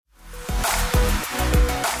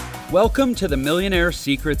Welcome to the Millionaire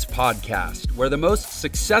Secrets Podcast, where the most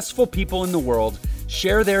successful people in the world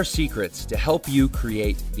share their secrets to help you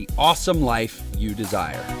create the awesome life you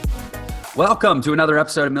desire. Welcome to another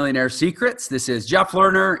episode of Millionaire Secrets. This is Jeff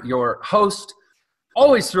Lerner, your host.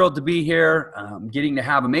 Always thrilled to be here, getting to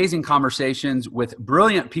have amazing conversations with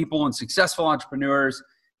brilliant people and successful entrepreneurs,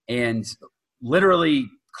 and literally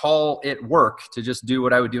call it work to just do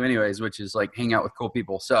what I would do anyways, which is like hang out with cool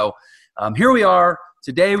people. So here we are.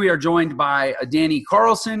 Today we are joined by Danny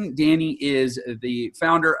Carlson. Danny is the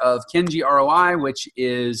founder of Kenji ROI, which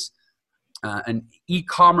is an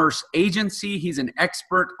e-commerce agency. He's an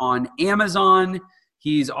expert on Amazon.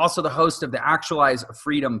 He's also the host of the Actualize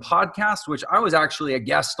Freedom podcast, which I was actually a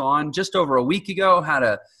guest on just over a week ago. Had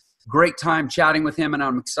a great time chatting with him, and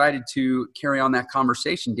I'm excited to carry on that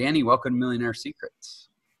conversation. Danny, welcome to Millionaire Secrets.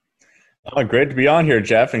 Oh, great to be on here,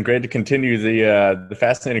 Jeff, and great to continue the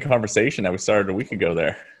fascinating conversation that we started a week ago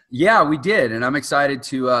there. Yeah, we did, and I'm excited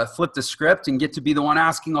to flip the script and get to be the one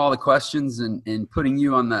asking all the questions and putting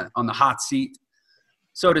you on the hot seat,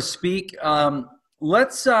 so to speak.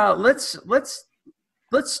 Let's start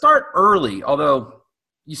early. Although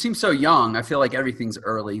you seem so young, I feel like everything's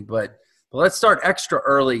early, but let's start extra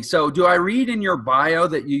early. So, do I read in your bio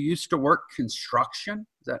that you used to work construction?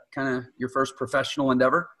 Is that kind of your first professional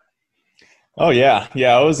endeavor? Oh, yeah.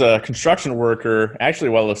 Yeah, I was a construction worker. Actually,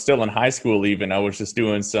 while I was still in high school even, I was just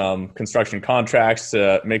doing some construction contracts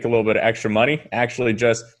to make a little bit of extra money. Actually,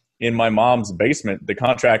 just in my mom's basement, the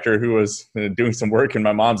contractor who was doing some work in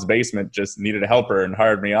my mom's basement just needed a helper and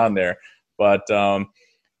hired me on there. But, I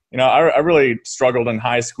really struggled in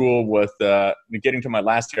high school with getting to my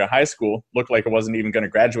last year of high school. Looked like I wasn't even going to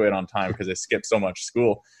graduate on time because I skipped so much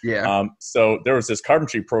school. Yeah. So there was this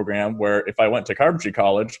carpentry program where if I went to carpentry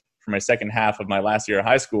college for my second half of my last year of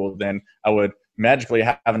high school, then I would magically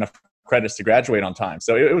have enough credits to graduate on time.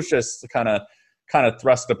 So it was just kind of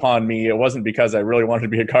thrust upon me. It wasn't because I really wanted to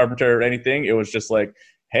be a carpenter or anything. It was just like,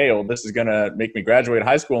 hey, well, this is going to make me graduate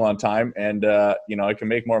high school on time. And, I can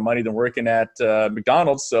make more money than working at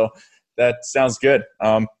McDonald's. So that sounds good.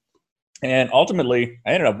 And ultimately,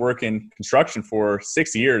 I ended up working construction for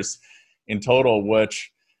 6 years in total,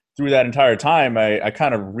 which through that entire time, I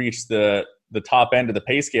kind of reached the top end of the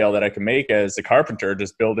pay scale that I could make as a carpenter,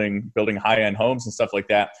 just building high-end homes and stuff like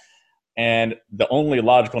that. And the only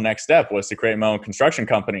logical next step was to create my own construction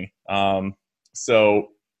company. So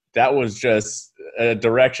that was just a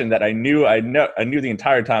direction that I knew the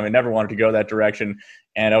entire time. I never wanted to go that direction.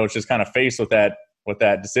 And I was just kind of faced with that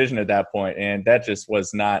decision at that point. And that just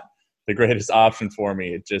was not the greatest option for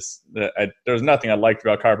me. It just, there was nothing I liked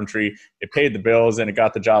about carpentry. It paid the bills and it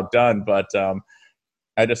got the job done. But,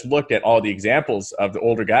 I just looked at all the examples of the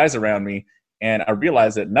older guys around me, and I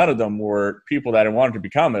realized that none of them were people that I wanted to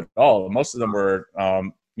become at all. Most of them were,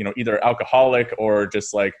 either alcoholic or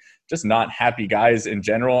just not happy guys in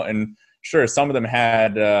general. And sure, some of them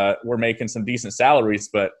were making some decent salaries,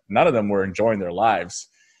 but none of them were enjoying their lives,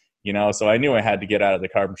 So I knew I had to get out of the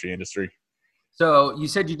carpentry industry. So you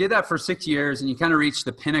said you did that for 6 years and you kind of reached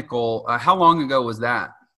the pinnacle. How long ago was that?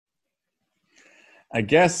 I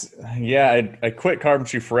guess, yeah, I quit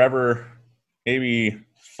carpentry forever, maybe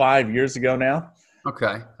 5 years ago now.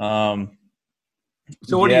 Okay.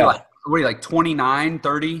 So what are you like 29,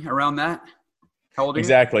 30, around that? How old are you?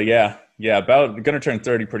 Exactly, yeah. Yeah, about going to turn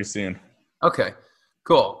 30 pretty soon. Okay,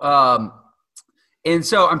 cool. And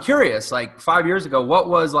so I'm curious, like 5 years ago, what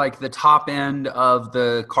was like the top end of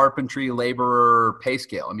the carpentry laborer pay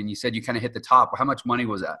scale? I mean, you said you kind of hit the top. How much money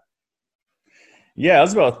was that? Yeah, it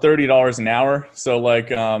was about $30 an hour. So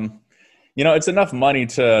it's enough money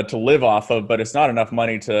to live off of, but it's not enough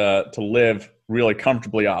money to live really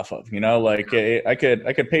comfortably off of. I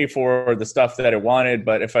could pay for the stuff that I wanted,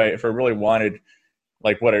 but if I really wanted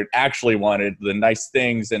like what I actually wanted, the nice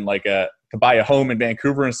things and to buy a home in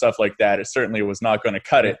Vancouver and stuff like that, it certainly was not going to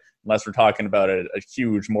cut it unless we're talking about a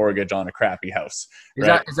huge mortgage on a crappy house.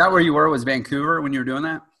 Is that where you were? Was Vancouver when you were doing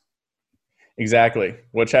that? Exactly,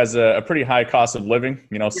 which has a pretty high cost of living,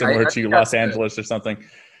 similar to Los Angeles or something.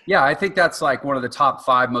 Yeah, I think that's like one of the top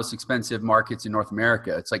 5 most expensive markets in North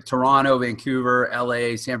America. It's like Toronto, Vancouver,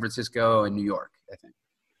 LA, San Francisco, and New York, I think.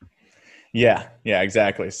 Yeah,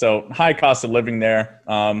 exactly. So high cost of living there.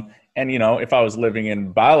 And, if I was living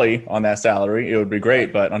in Bali on that salary, it would be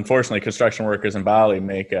great. But unfortunately, construction workers in Bali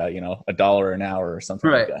make, $1 an hour or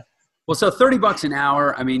something like that. Well, so $30 an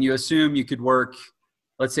hour, I mean, you assume you could work,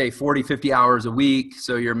 let's say 40, 50 hours a week.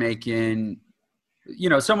 So you're making,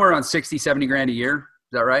 somewhere around 60, 70 grand a year.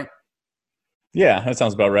 Is that right? Yeah, that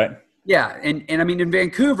sounds about right. Yeah. And I mean, in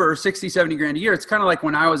Vancouver, 60, 70 grand a year, it's kind of like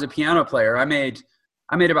when I was a piano player, I made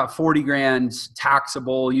I made about 40 grand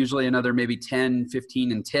taxable, usually another maybe 10,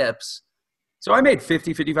 15 in tips. So I made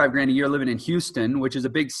 50, 55 grand a year living in Houston, which is a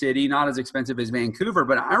big city, not as expensive as Vancouver.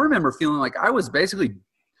 But I remember feeling like I was basically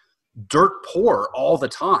dirt poor all the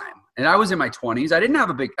time. And I was in my 20s. I didn't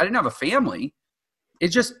have a family.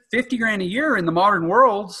 It's just 50 grand a year in the modern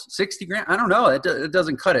world, 60 grand. I don't know. It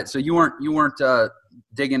doesn't cut it. So you weren't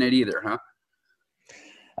digging it either, huh?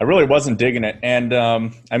 I really wasn't digging it. And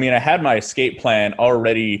I mean, I had my escape plan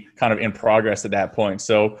already kind of in progress at that point.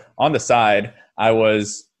 So on the side, I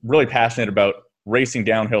was really passionate about racing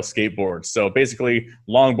downhill skateboards. So basically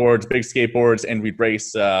longboards, big skateboards, and we'd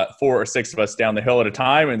race 4 or 6 of us down the hill at a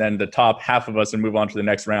time. And then the top half of us would move on to the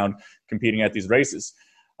next round competing at these races.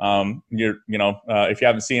 If you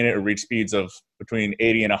haven't seen it, it reach speeds of between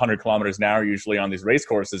 80 and 100 kilometers an hour usually on these race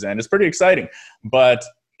courses. And it's pretty exciting, but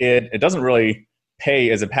it doesn't really pay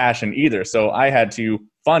as a passion either. So I had to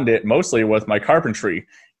fund it mostly with my carpentry.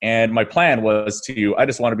 And my plan was I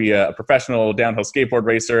just want to be a professional downhill skateboard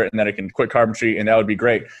racer, and then I can quit carpentry, and that would be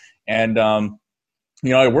great. And,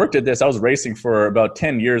 I worked at this. I was racing for about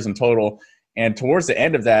 10 years in total. And towards the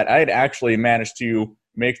end of that, I had actually managed to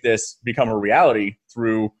make this become a reality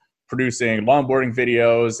through producing longboarding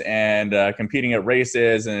videos and competing at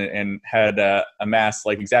races, and had amassed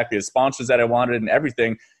like exactly the sponsors that I wanted and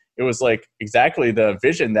everything. It was like exactly the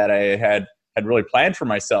vision that I had really planned for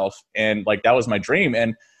myself. And like, that was my dream.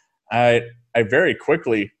 And I very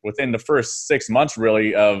quickly, within the first 6 months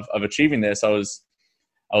really of achieving this, I was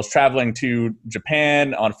traveling to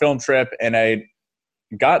Japan on a film trip, and I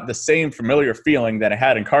got the same familiar feeling that I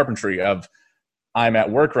had in carpentry of, I'm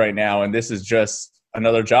at work right now and this is just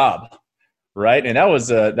another job, right? And that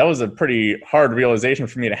was a pretty hard realization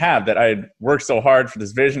for me to have, that I'd worked so hard for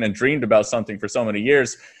this vision and dreamed about something for so many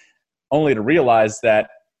years, only to realize that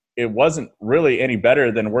it wasn't really any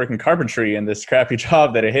better than working carpentry in this crappy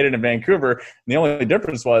job that I hated in Vancouver. And the only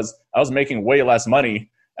difference was I was making way less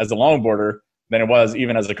money as a longboarder than it was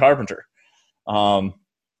even as a carpenter.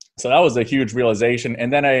 So that was a huge realization.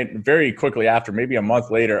 And then I very quickly after, maybe a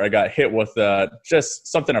month later, I got hit with just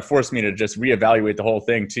something that forced me to just reevaluate the whole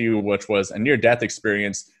thing too, which was a near-death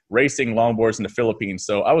experience racing longboards in the Philippines.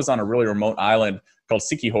 So I was on a really remote island called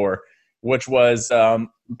Siquijor, which was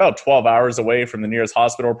about 12 hours away from the nearest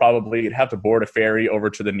hospital. Probably you'd have to board a ferry over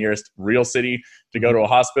to the nearest real city to go to a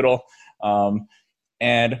hospital.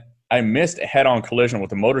 And I missed a head-on collision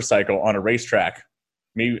with a motorcycle on a racetrack.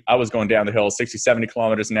 Maybe I was going down the hill 60, 70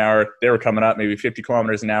 kilometers an hour. They were coming up maybe 50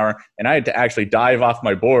 kilometers an hour. And I had to actually dive off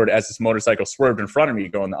my board as this motorcycle swerved in front of me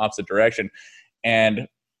going the opposite direction. And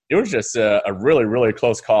it was just a really, really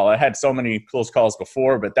close call. I had so many close calls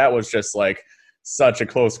before, but that was just like such a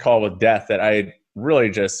close call with death that I really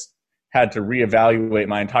just had to reevaluate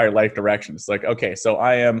my entire life direction. It's like, okay, so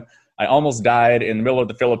I almost died in the middle of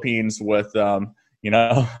the Philippines with,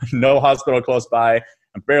 no hospital close by.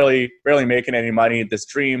 I'm barely making any money. This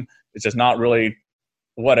dream is just not really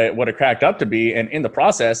what it cracked up to be. And in the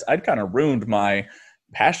process, I'd kind of ruined my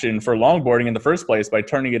passion for longboarding in the first place by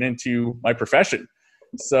turning it into my profession.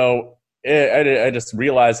 So I just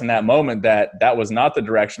realized in that moment that was not the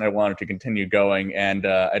direction I wanted to continue going. And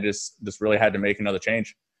I just really had to make another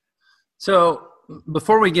change. So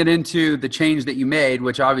before we get into the change that you made,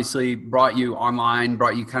 which obviously brought you online,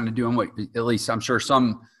 brought you kind of doing what, at least I'm sure,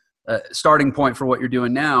 some starting point for what you're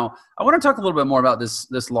doing now, I want to talk a little bit more about this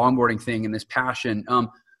longboarding thing and this passion.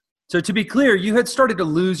 So to be clear, you had started to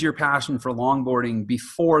lose your passion for longboarding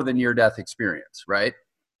before the near-death experience, right?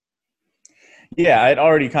 Yeah, I'd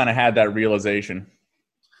already kind of had that realization.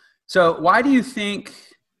 So why do you think,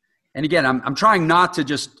 and again, I'm trying not to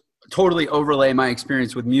just totally overlay my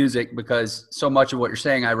experience with music, because so much of what you're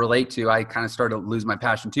saying I relate to. I kind of started to lose my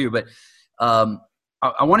passion too. But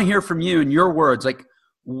I want to hear from you in your words, like,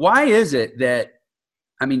 why is it that,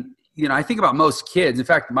 I mean, I think about most kids. In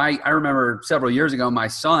fact, I remember several years ago, my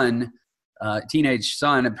son, teenage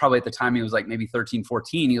son, and probably at the time he was like maybe 13,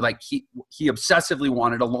 14, he obsessively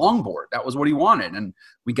wanted a longboard. That was what he wanted. And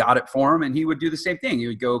we got it for him, and he would do the same thing. He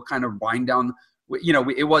would go kind of wind down,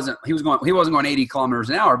 he wasn't going 80 kilometers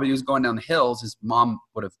an hour, but he was going down the hills. His mom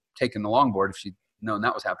would have taken the longboard if she'd known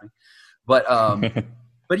that was happening. But,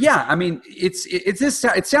 but yeah, I mean,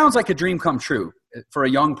 it sounds like a dream come true for a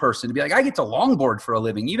young person to be like, I get to longboard for a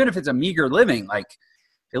living, even if it's a meager living, like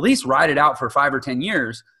at least ride it out for 5 or 10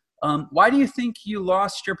 years. Why do you think you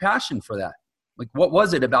lost your passion for that? Like, what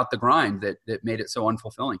was it about the grind that made it so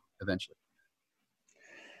unfulfilling eventually?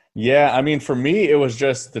 Yeah, I mean, for me, it was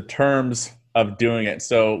just the terms of doing it.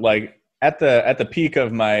 So like at the peak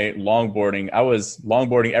of my longboarding, I was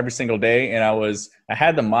longboarding every single day, and I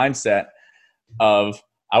had the mindset of,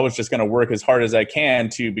 I was just going to work as hard as I can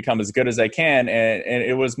to become as good as I can. And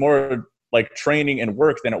it was more like training and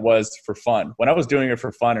work than it was for fun. When I was doing it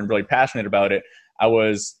for fun and really passionate about it, I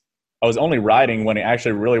was only riding when I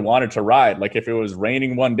actually really wanted to ride. Like if it was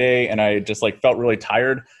raining one day and I just like felt really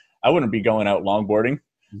tired, I wouldn't be going out longboarding.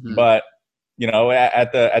 Mm-hmm. But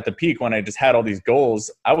at the peak, when I just had all these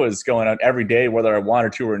goals, I was going out every day, whether I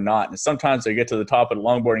wanted to or not. And sometimes I get to the top of the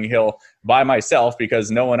longboarding hill by myself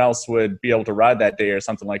because no one else would be able to ride that day or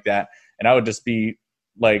something like that. And I would just be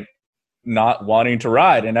like not wanting to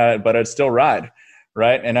ride, but I'd still ride.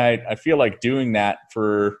 Right. And I feel like doing that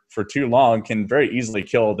for too long can very easily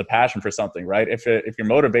kill the passion for something. Right. If your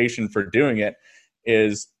motivation for doing it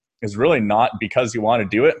is really not because you want to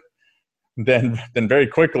do it, then very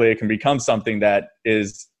quickly it can become something that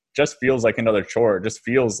just feels like another chore. It just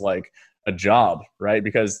feels like a job, right?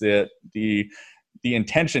 Because the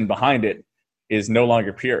intention behind it is no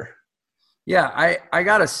longer pure. Yeah, I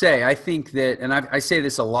gotta say, I think that, and I say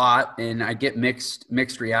this a lot, and I get mixed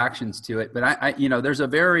reactions to it. But I there's a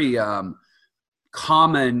very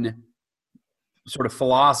common sort of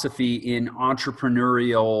philosophy in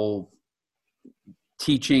entrepreneurial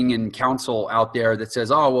teaching and counsel out there that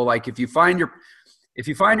says, oh, well, like if you find your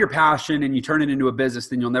passion and you turn it into a business,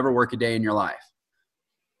 then you'll never work a day in your life.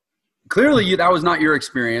 Clearly that was not your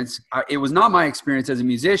experience. It was not my experience as a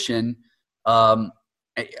musician.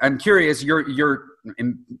 I'm curious, I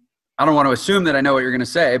don't want to assume that I know what you're going to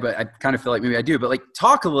say, but I kind of feel like maybe I do, but like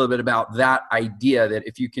talk a little bit about that idea that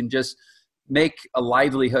if you can just make a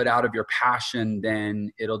livelihood out of your passion,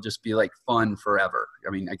 then it'll just be like fun forever. I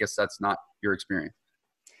mean, I guess that's not your experience.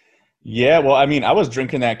 Yeah, well, I mean, I was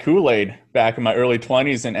drinking that Kool-Aid back in my early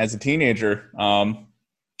 20s and as a teenager.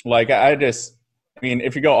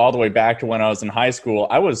 If you go all the way back to when I was in high school,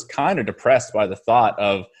 I was kind of depressed by the thought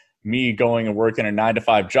of me going and working a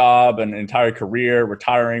 9-to-5 job, an entire career,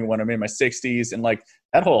 retiring when I'm in my 60s. And like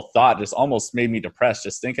that whole thought just almost made me depressed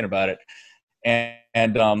just thinking about it.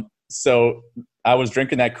 So I was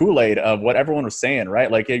drinking that Kool-Aid of what everyone was saying, right?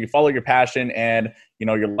 Like you follow your passion and,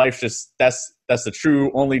 your life just, that's the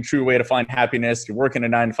only true way to find happiness. You're working a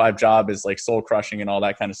 9-to-5 job is like soul crushing and all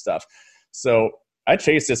that kind of stuff. So I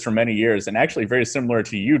chased this for many years, and actually very similar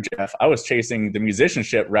to you, Jeff, I was chasing the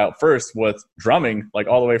musicianship route first with drumming, like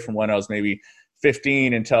all the way from when I was maybe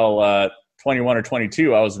 15 until 21 or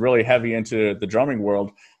 22. I was really heavy into the drumming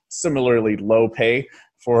world, similarly low pay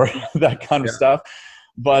for that kind of stuff.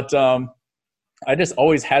 But I just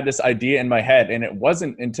always had this idea in my head, and it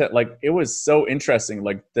wasn't until it was so interesting,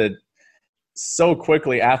 so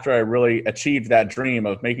quickly after I really achieved that dream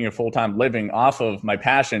of making a full-time living off of my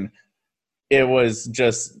passion, it was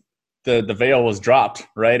just the veil was dropped,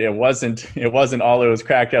 right? It wasn't all it was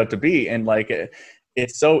cracked out to be. And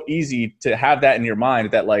it's so easy to have that in your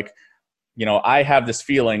mind that I have this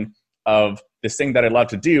feeling of this thing that I love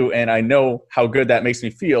to do, and I know how good that makes me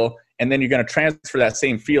feel. And then you're going to transfer that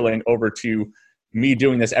same feeling over to me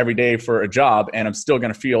doing this every day for a job, and I'm still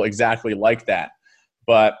going to feel exactly like that.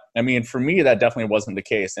 But I mean, for me, that definitely wasn't the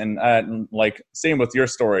case. And same with your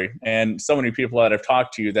story and so many people that I've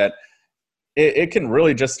talked to, that it can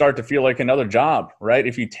really just start to feel like another job, right?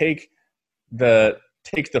 If you take the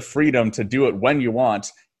freedom to do it when you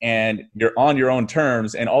want, and you're on your own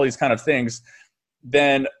terms and all these kind of things,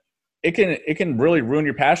 then it can really ruin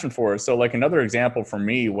your passion for it. So like another example for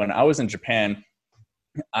me, when I was in Japan,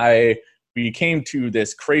 we came to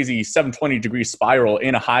this crazy 720-degree spiral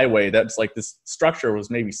in a highway that's like, this structure was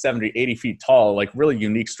maybe 70, 80 feet tall, like really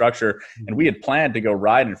unique structure. And we had planned to go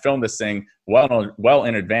ride and film this thing well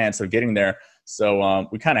in advance of getting there. So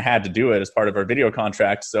we kind of had to do it as part of our video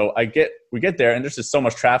contract. So we get there, and there's just so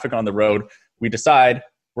much traffic on the road. We decide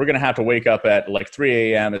we're going to have to wake up at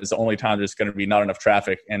 3 a.m. is the only time there's going to be not enough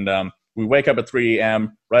traffic. And we wake up at 3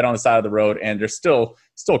 a.m. right on the side of the road, and there's still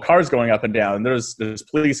cars going up and down. And there's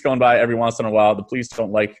police going by every once in a while. The police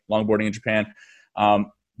don't like longboarding in Japan.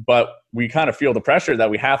 But we kind of feel the pressure that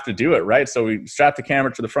we have to do it, right? So we strapped the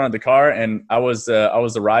camera to the front of the car, and I was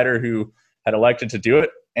the rider who had elected to do it.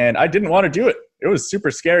 And I didn't want to do it. It was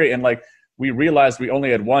super scary. And we realized we only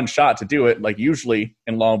had one shot to do it. Usually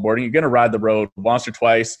in longboarding, you're going to ride the road once or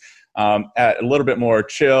twice, at a little bit more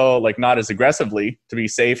chill, not as aggressively, to be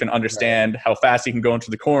safe and understand how fast you can go into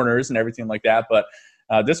the corners and everything like that. But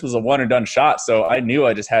this was a one and done shot. So I knew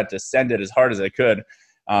I just had to send it as hard as I could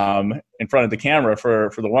in front of the camera for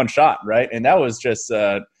the one shot. Right. And that was just,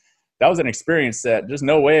 that was an experience that there's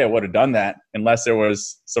no way I would have done that unless there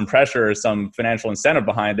was some pressure or some financial incentive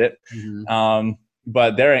behind it. Mm-hmm.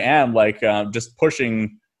 But there I am, just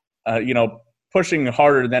pushing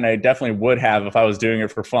harder than I definitely would have if I was doing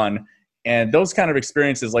it for fun. And those kind of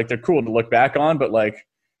experiences, they're cool to look back on, but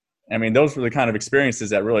I mean, those were the kind of experiences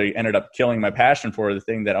that really ended up killing my passion for the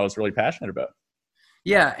thing that I was really passionate about.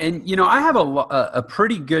 Yeah. And, I have a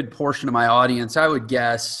pretty good portion of my audience, I would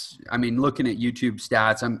guess. I mean, looking at YouTube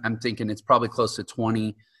stats, I'm thinking it's probably close to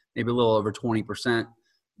 20, maybe a little over 20%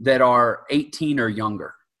 that are 18 or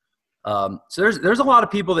younger. So there's a lot of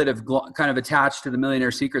people that have kind of attached to the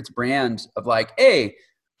Millionaire Secrets brand of like, hey,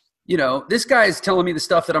 this guy is telling me the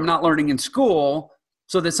stuff that I'm not learning in school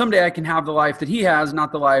so that someday I can have the life that he has,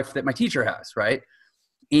 not the life that my teacher has, right?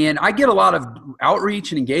 And I get a lot of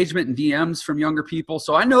outreach and engagement and DMs from younger people,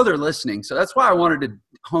 so I know they're listening. So that's why I wanted to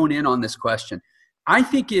hone in on this question. I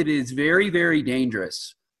think it is very, very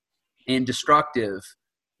dangerous and destructive,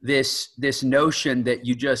 this notion that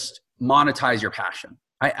you just monetize your passion.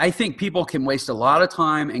 I think people can waste a lot of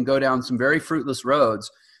time and go down some very fruitless roads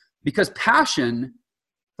because passion,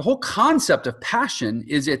 the whole concept of passion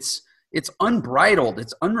is it's unbridled,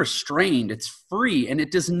 it's unrestrained, it's free, and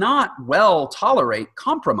it does not well tolerate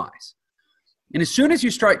compromise. And as soon as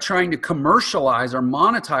you start trying to commercialize or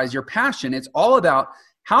monetize your passion, it's all about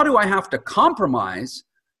how do I have to compromise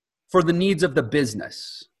for the needs of the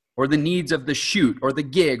business or the needs of the shoot or the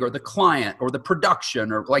gig or the client or the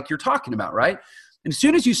production or like you're talking about, right? And as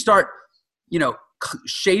soon as you start,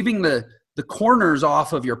 shaving the corners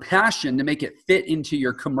off of your passion to make it fit into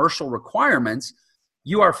your commercial requirements,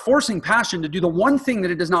 you are forcing passion to do the one thing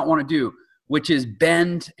that it does not want to do, which is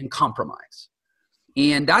bend and compromise.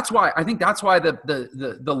 And that's why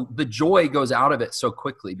the joy goes out of it so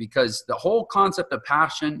quickly, because the whole concept of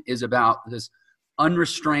passion is about this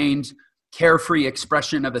unrestrained, carefree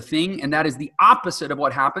expression of a thing. And that is the opposite of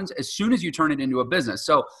what happens as soon as you turn it into a business.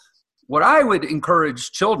 So what I would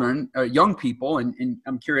encourage children, young people, and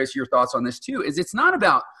I'm curious your thoughts on this too, is it's not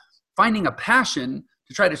about finding a passion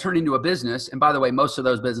to try to turn into a business. And by the way, most of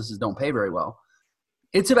those businesses don't pay very well.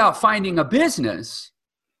 It's about finding a business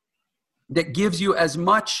that gives you as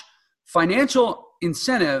much financial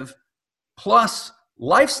incentive plus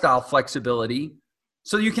lifestyle flexibility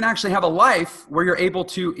so you can actually have a life where you're able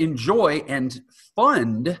to enjoy and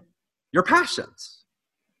fund your passions.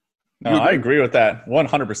 No, I agree with that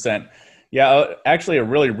 100%. Yeah, actually a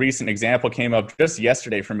really recent example came up just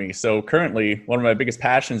yesterday for me. So currently one of my biggest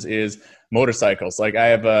passions is motorcycles. Like I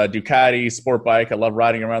have a Ducati sport bike. I love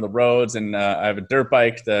riding around the roads, and I have a dirt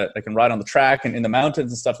bike that I can ride on the track and in the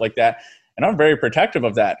mountains and stuff like that. And I'm very protective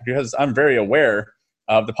of that because I'm very aware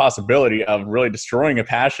of the possibility of really destroying a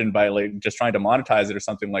passion by like just trying to monetize it or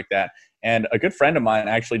something like that. And a good friend of mine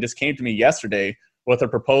actually just came to me yesterday with a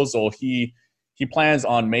proposal. He plans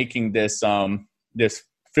on making this this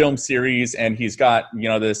film series, and he's got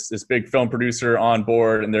this big film producer on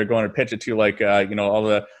board, and they're going to pitch it to like all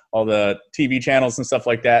the TV channels and stuff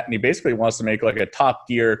like that. And he basically wants to make like a Top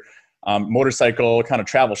Gear motorcycle kind of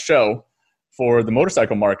travel show for the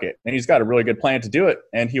motorcycle market, and he's got a really good plan to do it.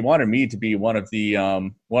 And he wanted me to be one of the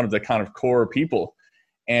kind of core people,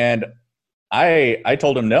 and I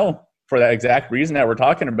told him no for that exact reason that we're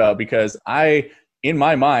talking about, because in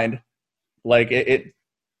my mind, like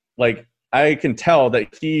I can tell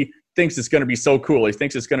that he thinks it's going to be so cool. He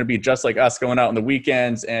thinks it's going to be just like us going out on the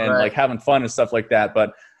weekends and like having fun and stuff like that.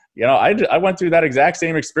 But I went through that exact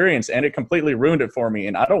same experience, and it completely ruined it for me.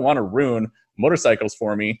 And I don't want to ruin motorcycles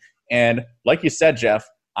for me. And like you said, Jeff,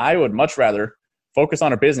 I would much rather focus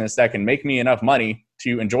on a business that can make me enough money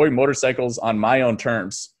to enjoy motorcycles on my own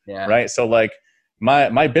terms. Yeah. Right. So like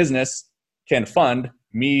my business can fund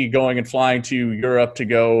me going and flying to Europe to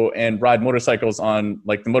go and ride motorcycles on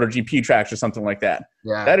like the MotoGP tracks or something like that.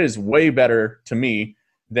 Yeah. That is way better to me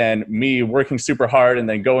than me working super hard and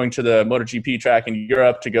then going to the MotoGP track in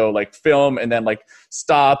Europe to go like film and then like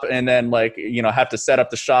stop and then like, have to set up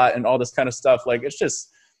the shot and all this kind of stuff. Like it's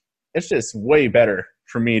just way better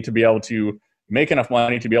for me to be able to make enough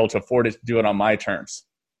money to be able to afford it, to do it on my terms.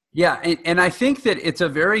 Yeah. And I think that it's a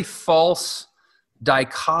very false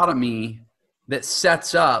dichotomy that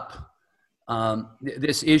sets up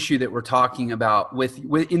this issue that we're talking about with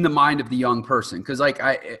in the mind of the young person. Because like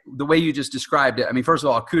the way you just described it, I mean, first of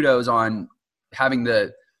all, kudos on having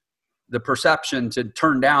the perception to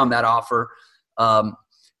turn down that offer. And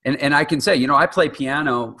I can say, I play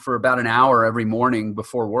piano for about an hour every morning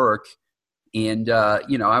before work. And,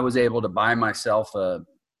 I was able to buy myself a,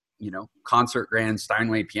 concert grand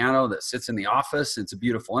Steinway piano that sits in the office. It's a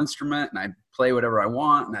beautiful instrument, and I play whatever I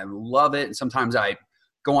want, and I love it. And sometimes I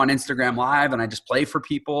go on Instagram Live and I just play for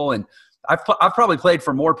people. And I've probably played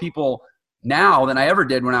for more people now than I ever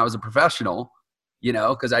did when I was a professional,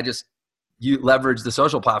 because you leverage the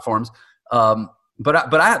social platforms. But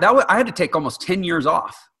I had to take almost 10 years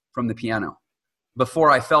off from the piano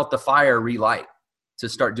before I felt the fire relight to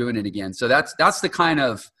start doing it again. So that's the kind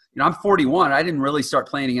of I'm 41. I didn't really start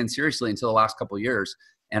playing again seriously until the last couple of years.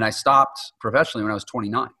 And I stopped professionally when I was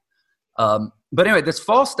 29. But anyway, this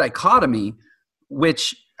false dichotomy,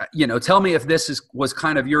 which, tell me if this was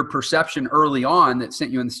kind of your perception early on that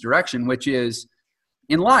sent you in this direction, which is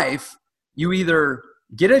in life, you either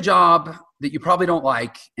get a job that you probably don't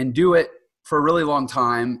like and do it for a really long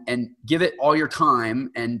time and give it all your time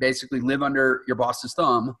and basically live under your boss's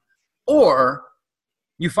thumb, or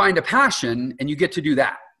you find a passion and you get to do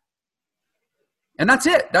that. And that's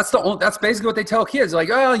it. That's basically what they tell kids. Like,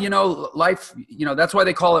 oh, life, that's why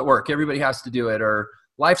they call it work. Everybody has to do it. Or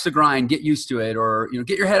life's a grind, get used to it. Or,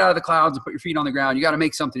 get your head out of the clouds and put your feet on the ground. You got to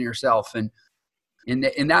make something yourself. And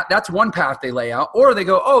that's one path they lay out. Or they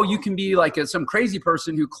go, oh, you can be like some crazy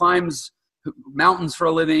person who climbs mountains for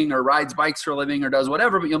a living or rides bikes for a living or does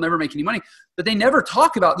whatever, but you'll never make any money. But they never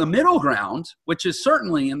talk about the middle ground, which is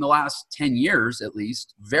certainly in the last 10 years, at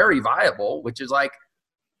least, very viable, which is like,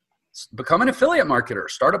 become an affiliate marketer,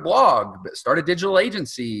 start a blog, start a digital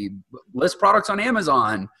agency, list products on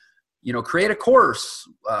Amazon, create a course,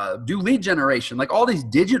 do lead generation, like all these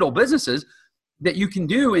digital businesses that you can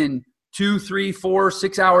do in 2, 3, 4,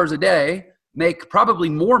 6 hours a day, make probably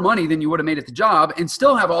more money than you would have made at the job and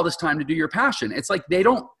still have all this time to do your passion. It's like they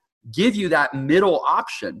don't give you that middle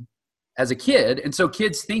option as a kid. And so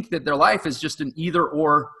kids think that their life is just an either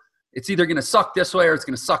or. It's either going to suck this way or it's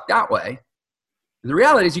going to suck that way. And the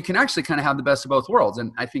reality is you can actually kind of have the best of both worlds.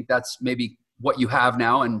 And I think that's maybe what you have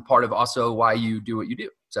now and part of also why you do what you do.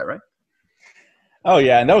 Is that right? Oh,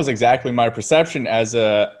 yeah. And that was exactly my perception as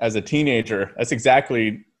a teenager. That's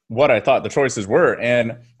exactly what I thought the choices were.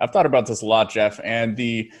 And I've thought about this a lot, Jeff. And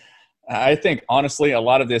I think, honestly, a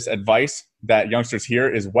lot of this advice that youngsters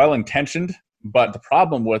hear is well-intentioned. But the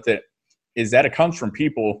problem with it is that it comes from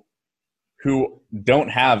people who don't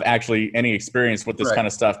have actually any experience with this kind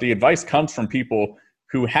of stuff. The advice comes from people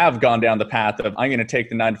who have gone down the path of, I'm going to take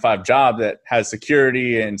the 9-to-5 job that has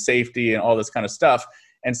security and safety and all this kind of stuff.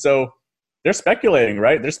 And so they're speculating,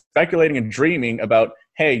 right? They're speculating and dreaming about,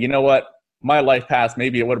 hey, you know what? My life path,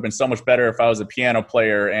 maybe it would have been so much better if I was a piano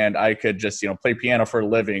player and I could just, play piano for a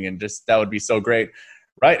living and just, that would be so great,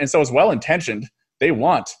 right? And so it's well-intentioned. They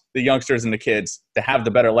want the youngsters and the kids to have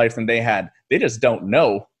the better life than they had. They just don't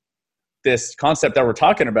know this concept that we're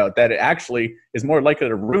talking about, that it actually is more likely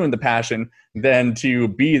to ruin the passion than to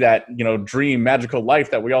be that, dream magical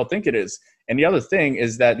life that we all think it is. And the other thing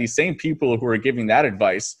is that these same people who are giving that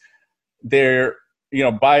advice, they're,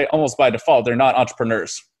 almost by default, they're not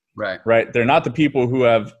entrepreneurs. Right. They're not the people who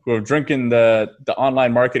have drinking the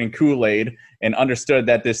online marketing Kool-Aid and understood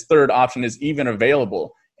that this third option is even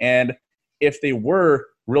available. And if they were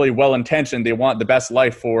really well-intentioned, they want the best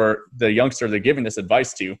life for the youngster they're giving this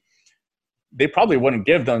advice to, they probably wouldn't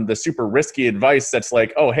give them the super risky advice that's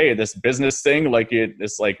like, oh, hey, this business thing, like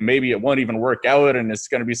it's like maybe it won't even work out and it's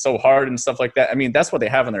going to be so hard and stuff like that. I mean, that's what they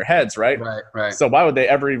have in their heads, right? Right. So why would they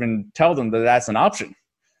ever even tell them that that's an option?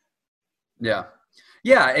 Yeah.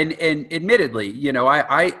 Yeah. And admittedly,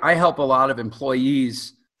 I help a lot of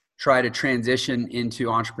employees try to transition into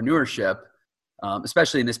entrepreneurship,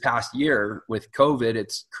 especially in this past year with COVID.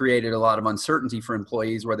 It's created a lot of uncertainty for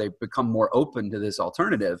employees where they've become more open to this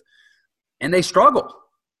alternative. And they struggle.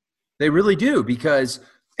 They really do, because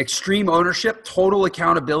extreme ownership, total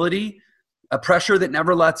accountability, a pressure that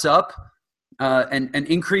never lets up, and an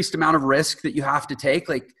increased amount of risk that you have to take,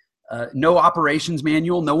 like no operations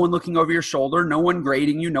manual, no one looking over your shoulder, no one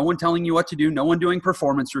grading you, no one telling you what to do, no one doing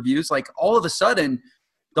performance reviews. Like all of a sudden,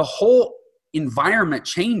 the whole environment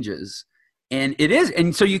changes. And it is.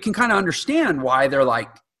 And so you can kind of understand why they're like,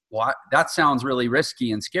 what? That sounds really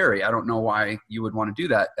risky and scary. I don't know why you would want to do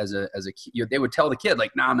that as a kid. They would tell the kid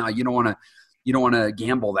like, no, you don't want to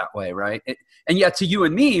gamble that way. Right. And yet to you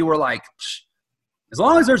and me, we're like, as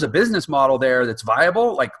long as there's a business model there that's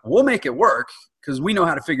viable, like we'll make it work because we know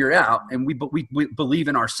how to figure it out. And we believe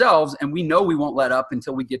in ourselves and we know we won't let up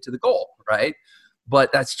until we get to the goal. Right.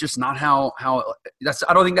 But that's just not how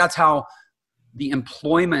I don't think that's how the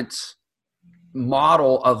employment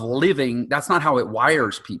model of living, that's not how it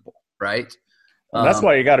wires people, right? That's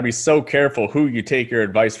why you got to be so careful who you take your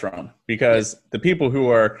advice from, because the people who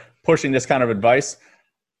are pushing this kind of advice,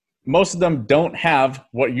 most of them don't have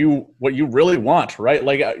what you really want, right?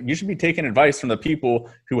 Like you should be taking advice from the people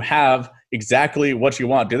who have exactly what you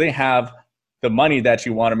want. Do they have the money that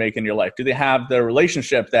you want to make in your life? Do they have the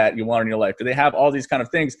relationship that you want in your life? Do they have all these kind of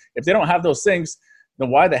things? If they don't have those things, then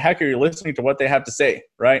why the heck are you listening to what they have to say,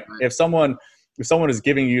 right? If someone is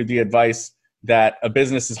giving you the advice that a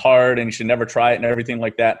business is hard and you should never try it and everything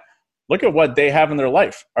like that, look at what they have in their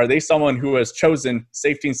life. Are they someone who has chosen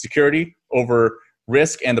safety and security over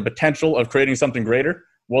risk and the potential of creating something greater?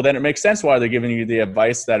 well, then it makes sense why they're giving you the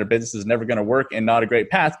advice that a business is never going to work and not a great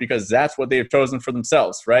path, because that's what they've chosen for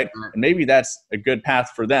themselves, right? And maybe that's a good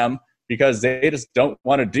path for them because they just don't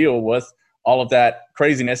want to deal with all of that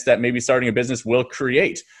craziness that maybe starting a business will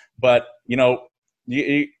create. But,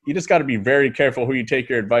 you just got to be very careful who you take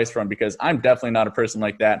your advice from, because I'm definitely not a person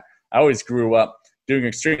like that. I always grew up doing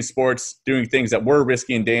extreme sports, doing things that were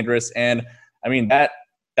risky and dangerous. And I mean, that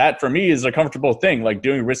for me is a comfortable thing. Like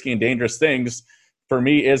doing risky and dangerous things for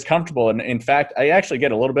me is comfortable. And in fact, I actually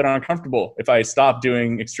get a little bit uncomfortable if I stop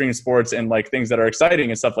doing extreme sports and like things that are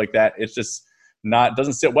exciting and stuff like that. It's just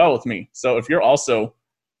doesn't sit well with me. So if you're also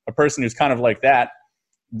a person who's kind of like that,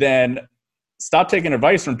 then stop taking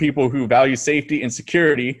advice from people who value safety and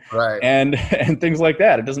security, right, and things like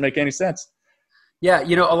that. It doesn't make any sense. Yeah,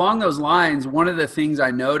 along those lines, one of the things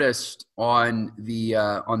I noticed on the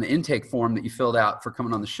intake form that you filled out for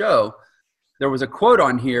coming on the show, there was a quote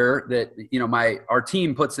on here that our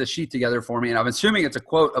team puts this sheet together for me, and I'm assuming it's a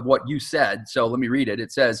quote of what you said. So let me read it.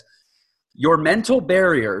 It says, "Your mental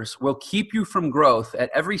barriers will keep you from growth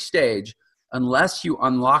at every stage unless you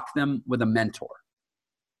unlock them with a mentor."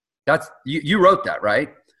 That's you wrote that,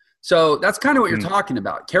 right? So that's kind of what you're talking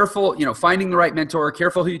about. Careful, finding the right mentor,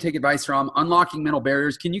 careful who you take advice from, unlocking mental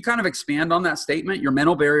barriers. Can you kind of expand on that statement? Your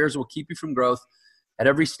mental barriers will keep you from growth at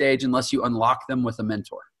every stage unless you unlock them with a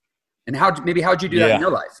mentor. And how'd you do that in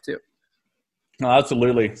your life too? No,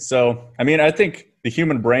 absolutely. So, I mean, I think the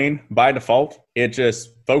human brain by default, it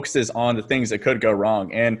just focuses on the things that could go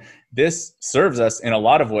wrong. And this serves us in a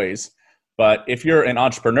lot of ways. But if you're an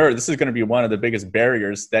entrepreneur, this is going to be one of the biggest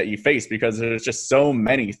barriers that you face, because there's just so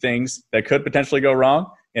many things that could potentially go wrong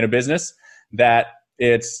in a business that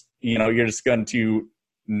it's, you're just going to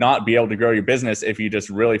not be able to grow your business if you just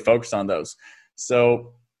really focus on those.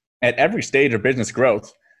 So at every stage of business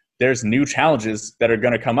growth, there's new challenges that are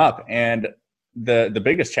going to come up. And the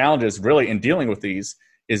biggest challenges really in dealing with these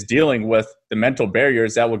is dealing with the mental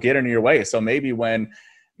barriers that will get in your way. So maybe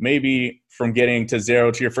from getting to zero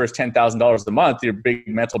to your first $10,000 a month, your big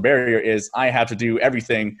mental barrier is I have to do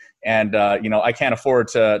everything. And, I can't afford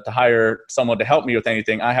to hire someone to help me with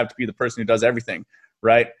anything. I have to be the person who does everything.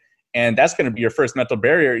 Right. And that's going to be your first mental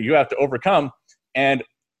barrier you have to overcome. And,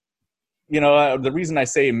 the reason I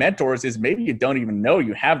say mentors is maybe you don't even know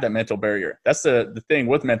you have that mental barrier. That's the thing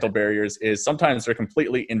with mental barriers is sometimes they're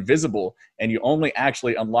completely invisible, and you only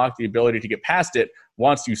actually unlock the ability to get past it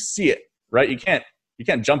once you see it, right? You can't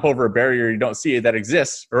jump over a barrier you don't see that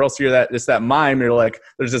exists, or else it's that mime. You're like,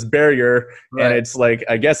 there's this barrier, right, and it's like,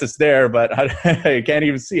 I guess it's there, but I can't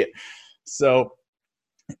even see it. So,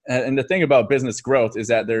 and the thing about business growth is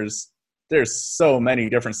that there's so many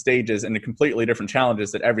different stages and the completely different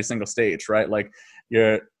challenges at every single stage, right? Like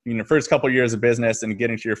your first couple of years of business and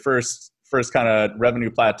getting to your first kind of revenue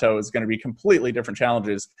plateau is going to be completely different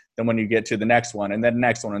challenges than when you get to the next one, and then the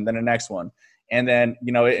next one, and then the next one. And then,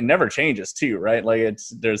 it never changes too, right? Like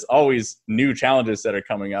there's always new challenges that are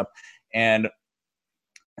coming up. And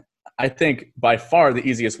I think by far the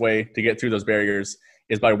easiest way to get through those barriers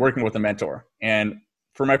is by working with a mentor. And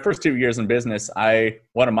for my first 2 years in business,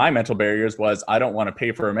 one of my mental barriers was I don't want to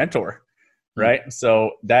pay for a mentor, right?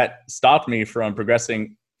 So that stopped me from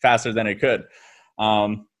progressing faster than I could.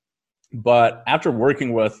 But after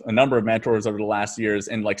working with a number of mentors over the last years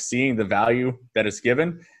and like seeing the value that it's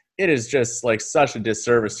given, it is just like such a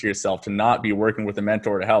disservice to yourself to not be working with a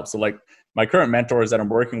mentor to help. So like my current mentors that I'm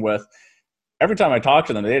working with, every time I talk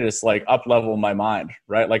to them, they just like up level my mind,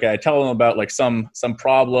 right? Like I tell them about like some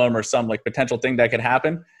problem or some like potential thing that could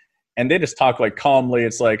happen, and they just talk like calmly.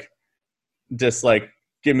 It's like, just like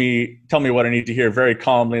tell me what I need to hear very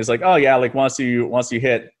calmly. It's like, oh yeah, like once you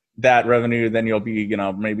hit that revenue, then you'll be,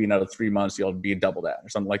 maybe another 3 months, you'll be double that or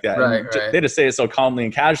something like that. Right. They just say it so calmly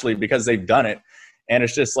and casually because they've done it. And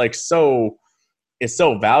it's just like it's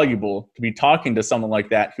so valuable to be talking to someone like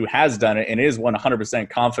that who has done it and is 100%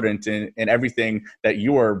 confident in everything that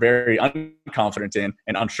you are very unconfident in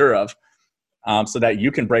and unsure of, so that you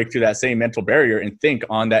can break through that same mental barrier and think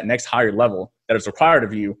on that next higher level that is required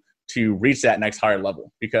of you to reach that next higher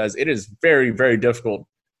level. Because it is very, very difficult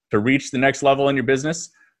to reach the next level in your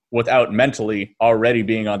business without mentally already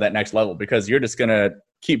being on that next level, because you're just going to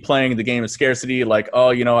keep playing the game of scarcity. Like, oh,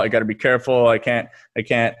 I got to be careful. I can't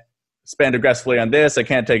spend aggressively on this. I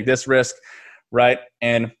can't take this risk. Right.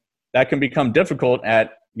 And that can become difficult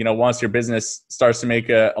at, once your business starts to make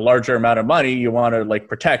a larger amount of money, you want to like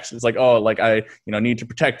protect. It's like, oh, like I, need to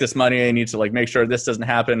protect this money. I need to like make sure this doesn't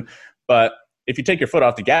happen. But if you take your foot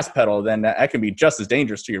off the gas pedal, then that can be just as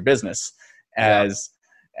dangerous to your business as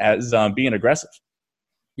being aggressive.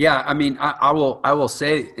 Yeah, I mean, I will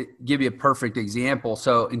say, give you a perfect example.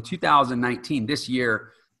 So in 2019, this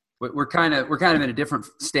year, we're kind of in a different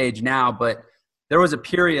stage now, but there was a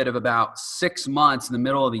period of about 6 months in the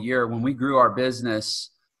middle of the year when we grew our business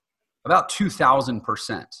about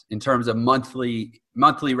 2,000% in terms of monthly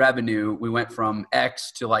revenue. We went from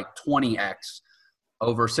X to like 20X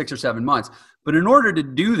over 6 or 7 months. But in order to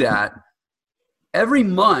do that, every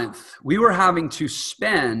month we were having to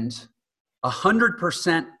spend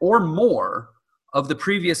 100% or more of the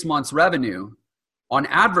previous month's revenue on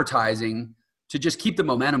advertising to just keep the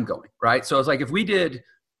momentum going, right? So it's like if we did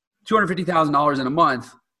 $250,000 in a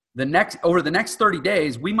month, over the next 30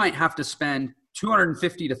 days, we might have to spend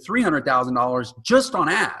 $250,000 to $300,000 just on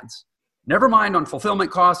ads. Never mind on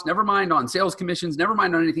fulfillment costs, never mind on sales commissions, never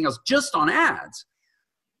mind on anything else, just on ads,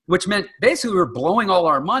 which meant basically we were blowing all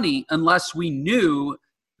our money unless we knew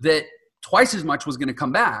that twice as much was going to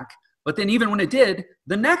come back. But then even when it did,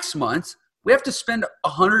 the next month, we have to spend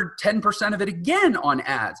 110% of it again on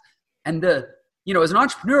ads. And as an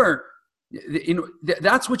entrepreneur,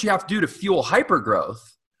 that's what you have to do to fuel hypergrowth.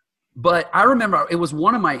 But I remember it was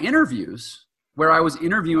one of my interviews where I was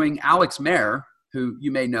interviewing Alex Mayer, who you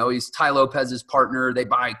may know. He's Tai Lopez's partner. They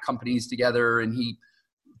buy companies together, and he,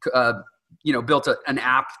 built an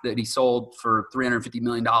app that he sold for $350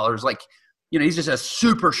 million. Like, he's just a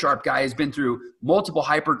super sharp guy. He's been through multiple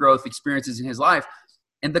hypergrowth experiences in his life.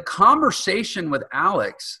 And the conversation with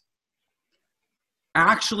Alex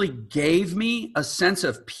actually gave me a sense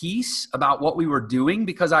of peace about what we were doing,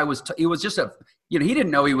 because it was just he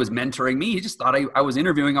didn't know he was mentoring me. He just thought I was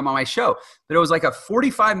interviewing him on my show. But it was like a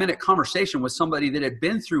 45-minute conversation with somebody that had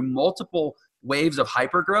been through multiple waves of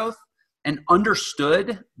hypergrowth and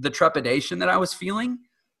understood the trepidation that I was feeling.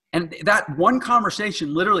 And that one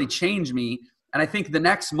conversation literally changed me. And I think the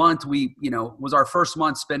next month was our first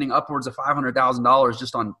month spending upwards of $500,000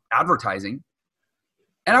 just on advertising.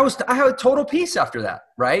 And I had total peace after that,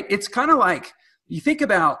 right? It's kind of like you think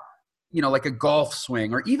about, like a golf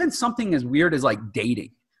swing, or even something as weird as like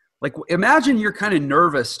dating. Like imagine you're kind of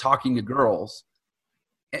nervous talking to girls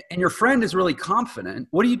and your friend is really confident.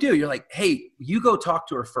 What do? You're like, hey, you go talk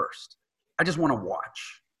to her first. I just want to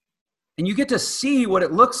watch. And you get to see what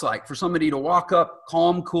it looks like for somebody to walk up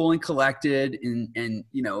calm, cool, and collected and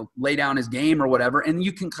lay down his game or whatever. And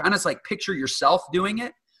you can kind of like picture yourself doing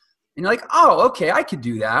it. And you're like, oh, okay, I could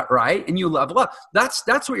do that, right? And you level up. That's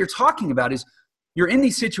what you're talking about, is you're in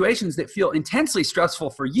these situations that feel intensely stressful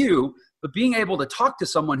for you, but being able to talk to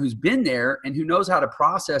someone who's been there and who knows how to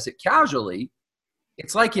process it casually,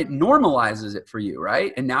 it's like it normalizes it for you,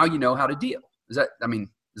 right? And now you know how to deal. Does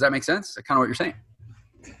that make sense? Is that kind of what you're saying?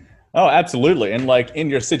 Oh, absolutely. And like in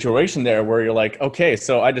your situation there where you're like, okay,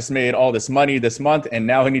 so I just made all this money this month and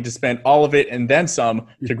now I need to spend all of it and then some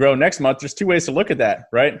to grow next month. There's two ways to look at that,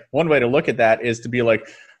 right? One way to look at that is to be like,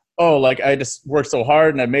 oh, like I just worked so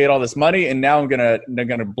hard and I made all this money and now I'm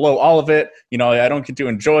gonna blow all of it. I don't get to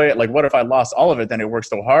enjoy it. Like, what if I lost all of it? Then I worked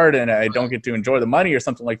so hard and I don't get to enjoy the money or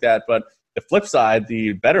something like that. But the flip side,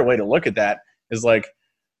 the better way to look at that is like,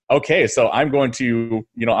 okay, so I'm going to,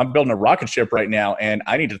 I'm building a rocket ship right now and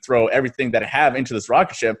I need to throw everything that I have into this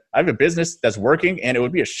rocket ship. I have a business that's working and it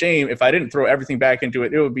would be a shame if I didn't throw everything back into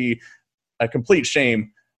it. It would be a complete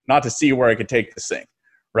shame not to see where I could take this thing,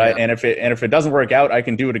 right? Yeah. And if it doesn't work out, I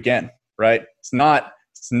can do it again, right? It's not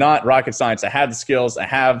rocket science. I have the skills, I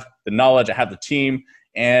have the knowledge, I have the team,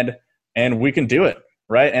 and we can do it.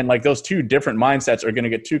 Right. And like those two different mindsets are going to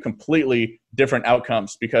get two completely different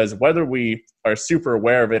outcomes, because whether we are super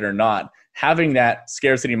aware of it or not, having that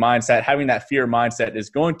scarcity mindset, having that fear mindset is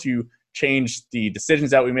going to change the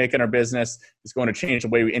decisions that we make in our business. It's going to change the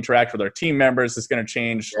way we interact with our team members. It's going to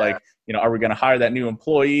change, are we going to hire that new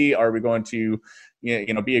employee? Are we going to,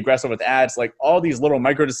 be aggressive with ads? Like all these little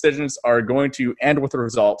micro decisions are going to end with a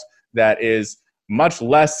result that is much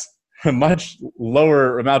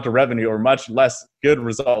lower amount of revenue or much less good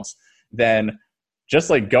results than just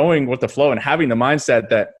like going with the flow and having the mindset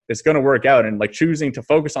that it's going to work out, and like choosing to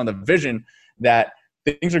focus on the vision that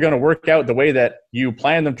things are going to work out the way that you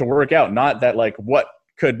plan them to work out, not that like what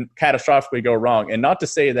could catastrophically go wrong. And not to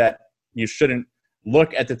say that you shouldn't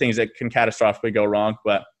look at the things that can catastrophically go wrong,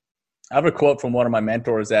 but I have a quote from one of my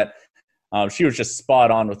mentors that she was just spot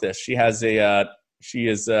on with this. She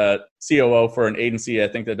is a COO for an agency, I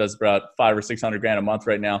think, that does about $500,000 or $600,000 a month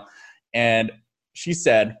right now. And she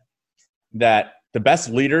said that the best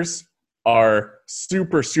leaders are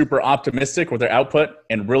super, super optimistic with their output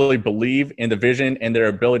and really believe in the vision and their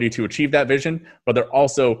ability to achieve that vision, but they're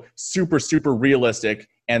also super, super realistic,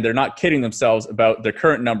 and they're not kidding themselves about their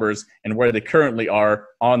current numbers and where they currently are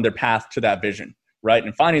on their path to that vision, right?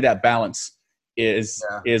 And finding that balance is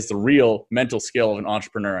the real mental skill of an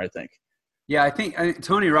entrepreneur, I think. Yeah, I think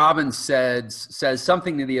Tony Robbins says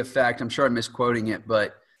something to the effect, I'm sure I'm misquoting it,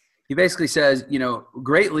 but he basically says,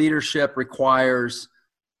 great leadership requires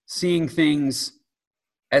seeing things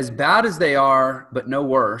as bad as they are, but no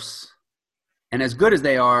worse, and as good as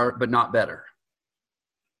they are, but not better.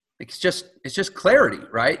 It's just clarity,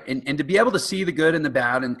 right? And to be able to see the good and the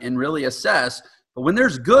bad and really assess. But when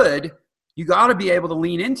there's good, you got to be able to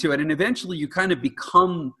lean into it. And eventually you kind of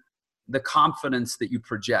become the confidence that you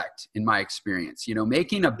project, in my experience.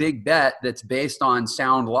 Making a big bet that's based on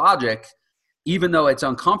sound logic, even though it's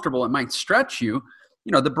uncomfortable, it might stretch you.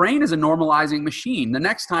 The brain is a normalizing machine. The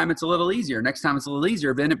next time it's a little easier. Next time it's a little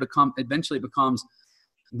easier. Then it eventually becomes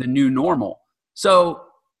the new normal. So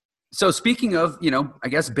speaking of, I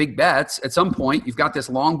guess big bets, at some point you've got this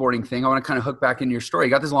longboarding thing. I want to kind of hook back into your story. You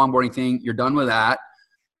got this longboarding thing. You're done with that.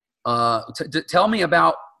 Tell me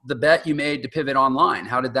about the bet you made to pivot online.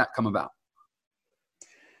 How did that come about?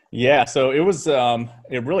 Yeah, so it was,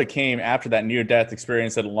 it really came after that near-death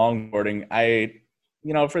experience at longboarding.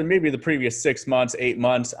 For maybe the previous 6 months, 8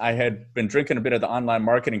 months, I had been drinking a bit of the online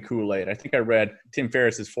marketing Kool-Aid. I think I read Tim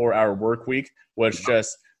Ferriss's 4-Hour Work Week, which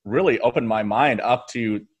just really opened my mind up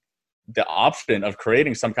to the option of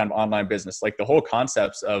creating some kind of online business, like the whole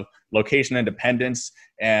concepts of location independence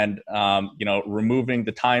and, removing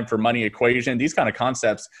the time for money equation. These kind of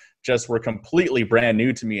concepts just were completely brand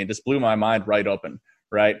new to me and just blew my mind right open.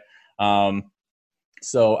 Right.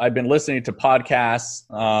 So I've been listening to podcasts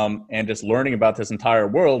and just learning about this entire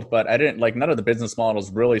world, but I didn't none of the business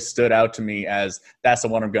models really stood out to me as that's the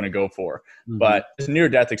one I'm going to go for. Mm-hmm. But this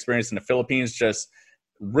near-death experience in the Philippines just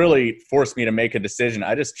really forced me to make a decision.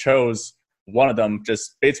 I just chose one of them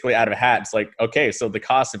just basically out of a hat. It's like, okay, so the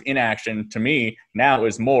cost of inaction to me now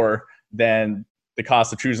is more than the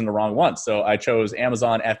cost of choosing the wrong one. So I chose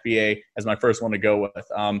Amazon FBA as my first one to go with.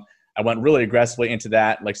 I went really aggressively into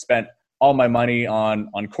that, spent all my money on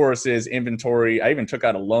courses, inventory. I even took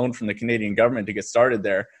out a loan from the Canadian government to get started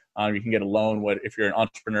there. You can get a loan if you're an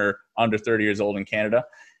entrepreneur under 30 years old in Canada.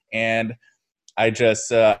 And I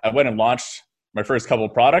just, I went and launched my first couple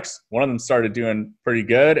of products. One of them started doing pretty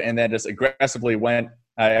good, and then just aggressively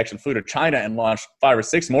I actually flew to China and launched 5 or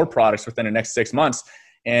 6 more products within the next 6 months.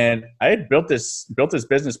 And I had built this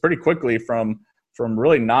business pretty quickly from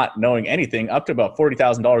really not knowing anything up to about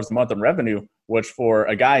 $40,000 a month in revenue, which for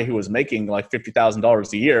a guy who was making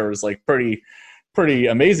 $50,000 a year was pretty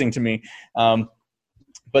amazing to me.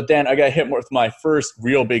 But then I got hit with my first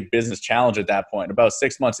real big business challenge at that point. About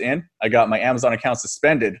 6 months in, I got my Amazon account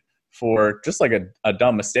suspended for just a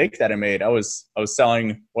dumb mistake that I made. I was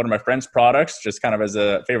selling one of my friend's products just kind of as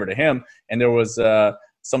a favor to him. And there was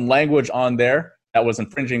some language on there that was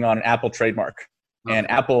infringing on an Apple trademark. Okay. And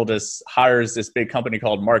Apple just hires this big company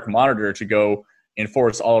called Mark Monitor to go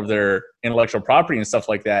enforce all of their intellectual property and stuff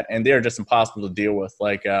like that. And they're just impossible to deal with.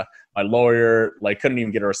 My lawyer, couldn't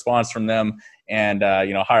even get a response from them, and,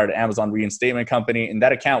 hired an Amazon reinstatement company. And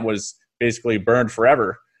that account was basically burned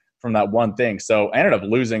forever from that one thing. So I ended up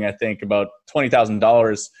losing, I think, about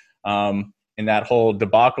 $20,000 in that whole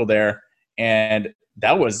debacle there. And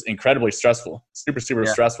that was incredibly stressful, super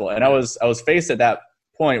stressful. And I was faced at that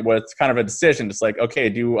point with kind of a decision. It's like, okay,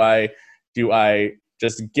 do I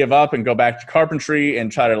just give up and go back to carpentry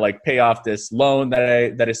and try to pay off this loan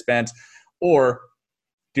that I spent, or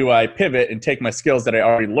do I pivot and take my skills that I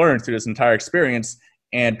already learned through this entire experience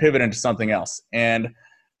and pivot into something else? And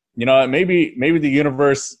maybe the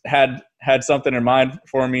universe had something in mind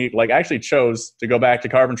for me. I actually chose to go back to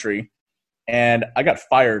carpentry, and I got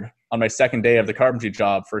fired on my second day of the carpentry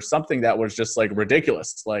job for something that was just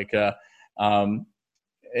ridiculous.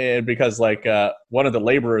 Because one of the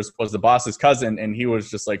laborers was the boss's cousin, and he was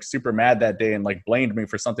just super mad that day and blamed me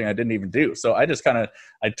for something I didn't even do. So I just I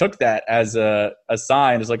took that as a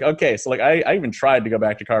sign. It's okay, so I even tried to go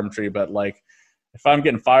back to carpentry, but if I'm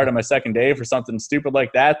getting fired on my second day for something stupid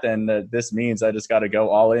like that, then this means I just got to go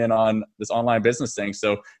all in on this online business thing.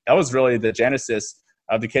 So that was really the genesis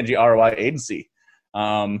of the Kenji ROI agency.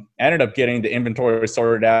 I ended up getting the inventory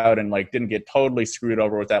sorted out and didn't get totally screwed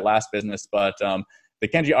over with that last business, but the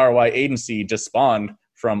Kenji ROI agency just spawned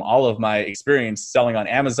from all of my experience selling on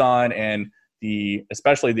Amazon, and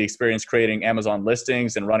especially the experience creating Amazon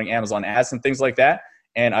listings and running Amazon ads and things like that.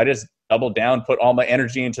 And I just doubled down, put all my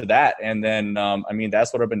energy into that. And then,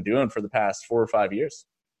 that's what I've been doing for the past 4 or 5 years.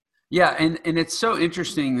 Yeah. And it's so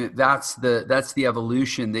interesting that's the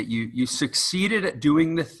evolution, that you succeeded at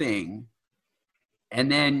doing the thing,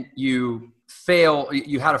 and then you fail.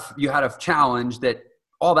 You had a challenge that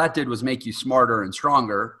all that did was make you smarter and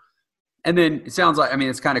stronger. And then it sounds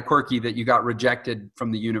it's kind of quirky that you got rejected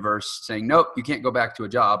from the universe saying, nope, you can't go back to a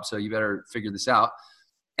job, so you better figure this out.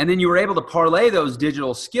 And then you were able to parlay those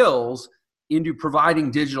digital skills into providing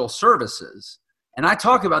digital services. And I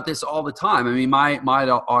talk about this all the time. I mean, my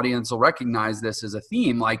audience will recognize this as a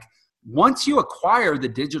theme. Like, once you acquire the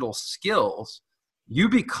digital skills, you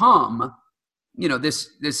become,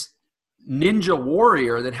 this ninja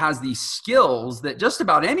warrior that has these skills that just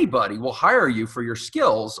about anybody will hire you for your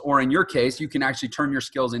skills. Or in your case, you can actually turn your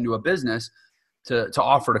skills into a business to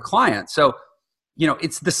offer to clients. So,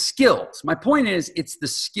 it's the skills. My point is, it's the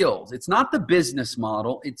skills. It's not the business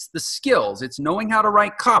model. It's the skills. It's knowing how to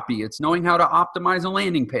write copy. It's knowing how to optimize a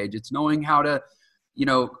landing page. It's knowing how to,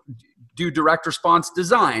 do direct response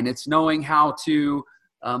design. It's knowing how to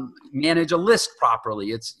manage a list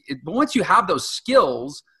properly. But once you have those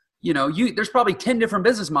skills, there's probably 10 different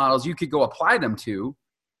business models you could go apply them to.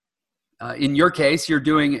 In your case, you're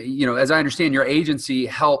doing, as I understand, your agency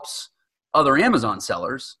helps other Amazon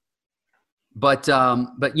sellers. But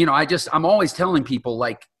I'm always telling people,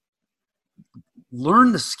 like,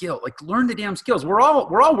 learn the skill, like learn the damn skills. We're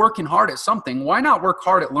all working hard at something. Why not work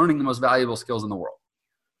hard at learning the most valuable skills in the world?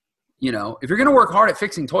 If you're going to work hard at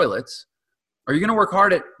fixing toilets, or you're going to work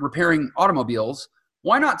hard at repairing automobiles,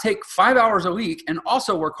 why not take 5 hours a week and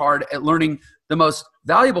also work hard at learning the most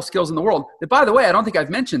valuable skills in the world? That, by the way, I don't think I've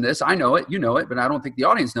mentioned this. I know it, you know it, but I don't think the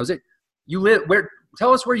audience knows it.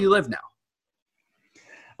 Tell us where you live now.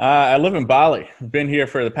 I live in Bali. I've been here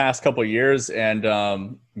for the past couple of years, and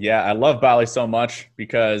I love Bali so much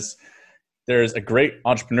because there's a great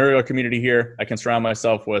entrepreneurial community here. I can surround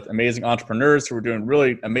myself with amazing entrepreneurs who are doing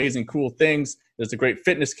really amazing, cool things. There's a great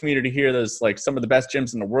fitness community here. There's like some of the best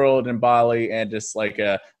gyms in the world in Bali, and just like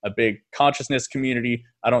a big consciousness community.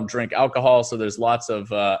 I don't drink alcohol, so there's lots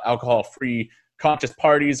of alcohol-free conscious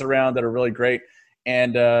parties around that are really great.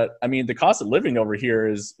 And the cost of living over here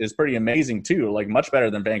is pretty amazing too, like much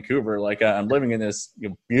better than Vancouver. Like I'm living in this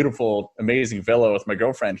beautiful, amazing villa with my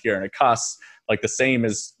girlfriend here, and it costs like the same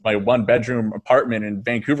as my 1-bedroom apartment in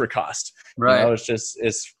Vancouver cost. Right.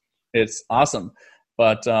 It's awesome.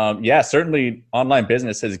 But certainly online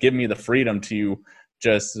business has given me the freedom to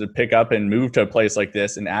just pick up and move to a place like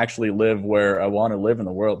this and actually live where I want to live in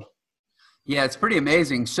the world. Yeah, it's pretty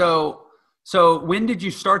amazing. So when did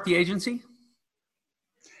you start the agency?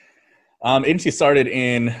 Agency started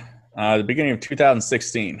in the beginning of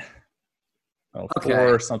 2016. Okay.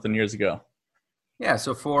 4 something years ago. Yeah,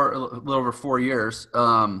 so a little over 4 years.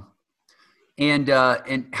 And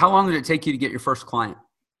how long did it take you to get your first client?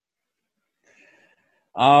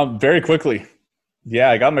 Very quickly.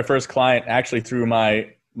 Yeah, I got my first client actually through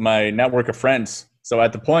my network of friends. So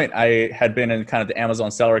at the point, I had been in kind of the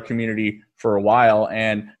Amazon seller community for a while,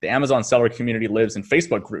 and the Amazon seller community lives in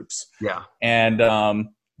Facebook groups. Yeah. And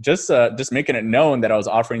just making it known that I was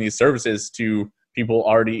offering these services to people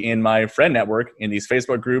already in my friend network in these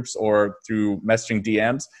Facebook groups or through messaging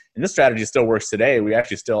DMs. And this strategy still works today. We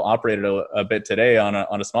actually still operate it a bit today on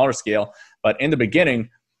a smaller scale. But in the beginning,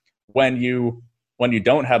 when you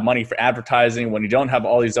don't have money for advertising, when you don't have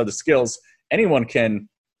all these other skills, anyone can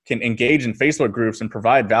engage in Facebook groups and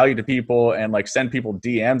provide value to people and like send people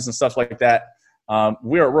DMs and stuff like that.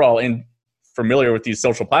 We're all familiar with these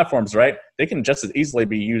social platforms, right? They can just as easily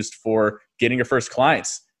be used for getting your first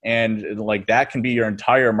clients. And like that can be your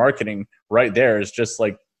entire marketing right there. Is just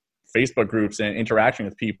like Facebook groups and interacting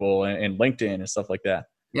with people and LinkedIn and stuff like that.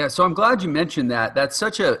 Yeah. So I'm glad you mentioned that. That's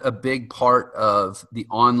such a big part of the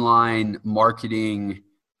online marketing,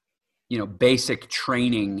 basic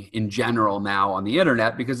training in general now on the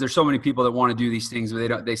internet, because there's so many people that want to do these things,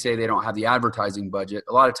 but they say they don't have the advertising budget.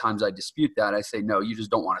 A lot of times I dispute that. I say, no, you just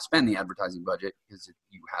don't want to spend the advertising budget because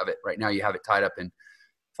you have it right now. You have it tied up in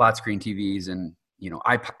flat screen TVs and,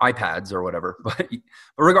 iPads or whatever. But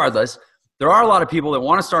regardless, there are a lot of people that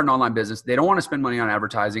want to start an online business. They don't want to spend money on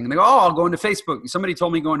advertising, and they go, oh, I'll go into Facebook. Somebody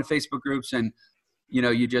told me go into Facebook groups and,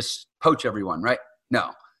 you just poach everyone, right?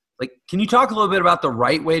 No. Like, can you talk a little bit about the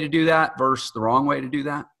right way to do that versus the wrong way to do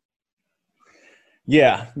that?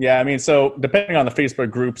 Yeah. So depending on the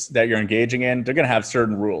Facebook groups that you're engaging in, they're going to have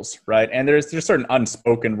certain rules, right? And there's certain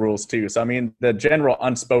unspoken rules too. So, the general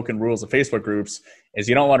unspoken rules of Facebook groups is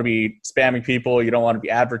you don't want to be spamming people. You don't want to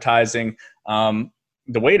be advertising.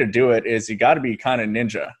 The way to do it is you got to be kind of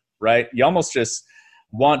ninja, right? You almost just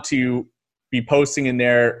want to be posting in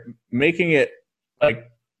there, making it like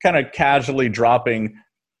kind of casually dropping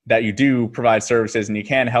that you do provide services and you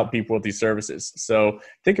can help people with these services. So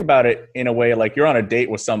think about it in a way like you're on a date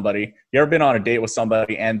with somebody. You ever been on a date with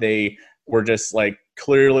somebody and they were just like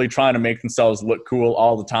clearly trying to make themselves look cool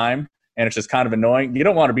all the time, and it's just kind of annoying? You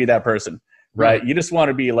don't want to be that person, right? Mm-hmm. You just want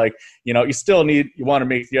to be like, you want to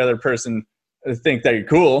make the other person think that you're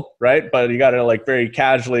cool, right? But you got to like very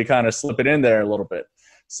casually kind of slip it in there a little bit.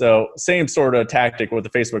 So same sort of tactic with the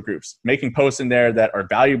Facebook groups, making posts in there that are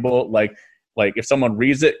valuable. Like if someone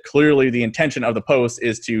reads it, clearly the intention of the post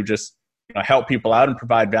is to just help people out and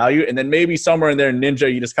provide value. And then maybe somewhere in there,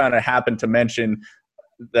 Ninja, you just kind of happen to mention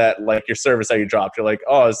that like your service that you dropped. You're like,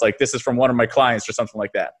 oh, it's like, this is from one of my clients or something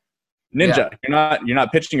like that. Ninja, you're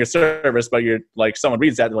not pitching your service, but you're like, someone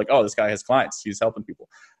reads that, they're like, oh, this guy has clients, he's helping people.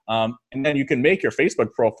 And then you can make your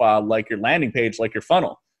Facebook profile like your landing page, like your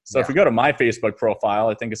funnel. So if you go to my Facebook profile,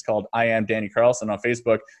 I think it's called I Am Danny Carlson on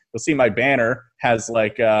Facebook, you'll see my banner has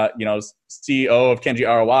like, CEO of Kenji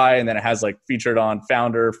ROI. And then it has like featured on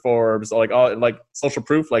Founder, Forbes, like all like social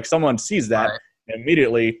proof. Like someone sees that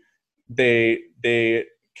immediately they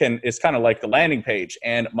can, it's kind of like the landing page,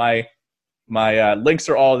 and my links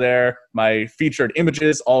are all there. My featured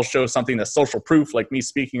images all show something that's social proof, like me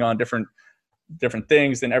speaking on different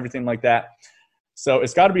things and everything like that. So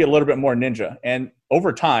it's got to be a little bit more ninja. And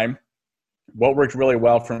over time, what worked really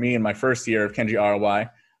well for me in my first year of Kenji ROI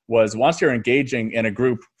was once you're engaging in a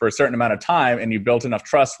group for a certain amount of time and you built enough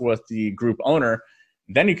trust with the group owner,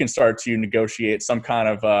 then you can start to negotiate some kind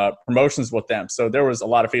of promotions with them. So there was a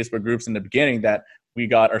lot of Facebook groups in the beginning that we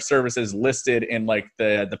got our services listed in like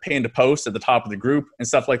the pinned post at the top of the group and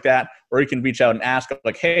stuff like that. Or you can reach out and ask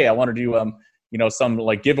like, hey, I want to do some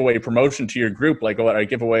like giveaway promotion to your group. Like, I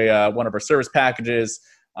give away one of our service packages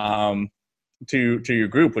to your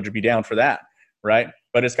group. Would you be down for that? Right.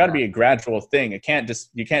 But it's got to be a gradual thing. You can't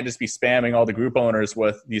just be spamming all the group owners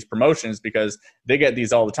with these promotions because they get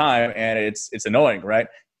these all the time and it's annoying, right?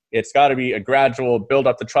 It's got to be a gradual build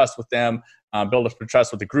up the trust with them, build up the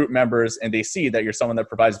trust with the group members, and they see that you're someone that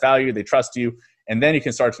provides value, they trust you, and then you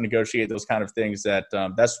can start to negotiate those kind of things.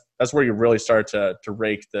 That's where you really start to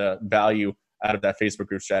rake the value out of that Facebook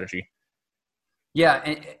group strategy. Yeah,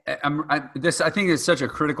 I think it's such a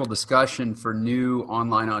critical discussion for new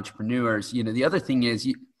online entrepreneurs. The other thing is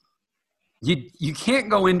you can't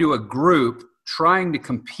go into a group trying to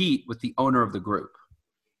compete with the owner of the group.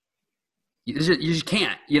 You just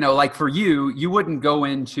can't. Like for you wouldn't go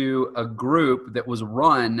into a group that was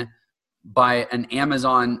run by an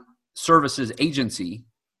Amazon services agency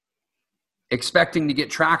expecting to get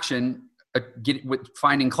traction with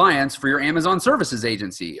finding clients for your Amazon services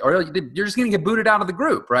agency, or you're just going to get booted out of the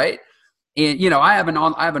group, right? And I have an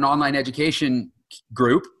online education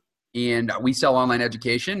group, and we sell online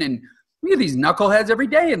education, and we have these knuckleheads every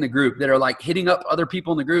day in the group that are like hitting up other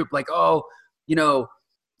people in the group, like, oh,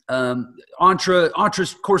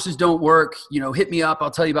 Entra courses don't work. Hit me up. I'll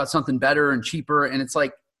tell you about something better and cheaper. And it's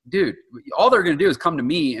like, dude, all they're going to do is come to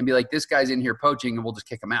me and be like, this guy's in here poaching, and we'll just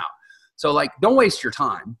kick him out. So like, don't waste your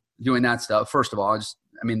time doing that stuff. First of all,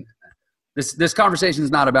 this conversation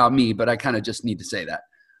is not about me, but I kind of just need to say that.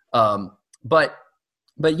 But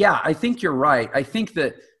yeah, I think you're right. I think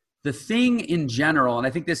that the thing in general, and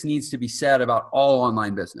I think this needs to be said about all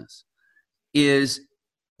online business, is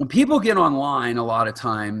when people get online, a lot of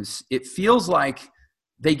times it feels like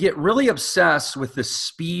they get really obsessed with the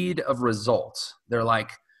speed of results. They're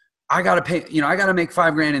like, I got to pay, I got to make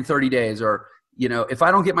 $5,000 in 30 days, or, if I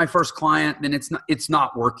don't get my first client, then it's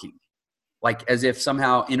not working. Like as if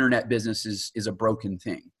somehow internet business is a broken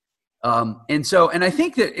thing. And I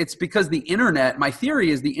think that it's because the internet, my theory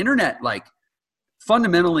is the internet like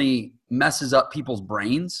fundamentally messes up people's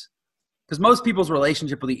brains, because most people's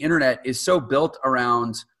relationship with the internet is so built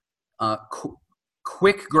around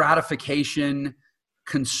quick gratification,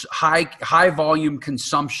 high volume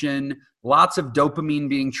consumption, lots of dopamine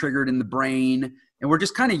being triggered in the brain. And we're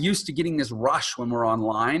just kind of used to getting this rush when we're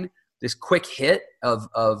online, this quick hit of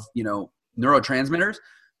neurotransmitters.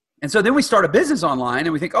 And so then we start a business online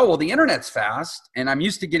and we think, oh, well, the internet's fast and I'm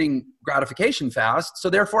used to getting gratification fast,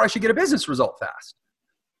 so therefore I should get a business result fast.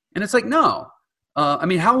 And it's like, no.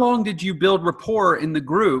 How long did you build rapport in the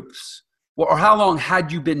groups, or how long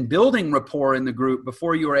had you been building rapport in the group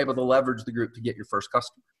before you were able to leverage the group to get your first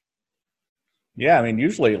customer? Yeah,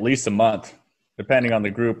 usually at least a month, depending on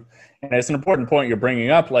the group. And it's an important point you're bringing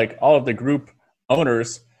up. Like all of the group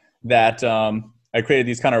owners that I created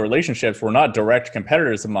these kind of relationships were not direct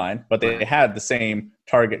competitors of mine, but they had the same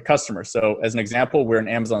target customer. So as an example, we're an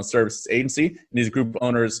Amazon services agency, and these group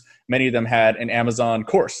owners, many of them had an Amazon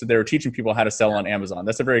course. So they were teaching people how to sell on Amazon.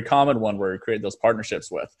 That's a very common one where we create those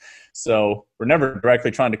partnerships with. So we're never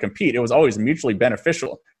directly trying to compete. It was always mutually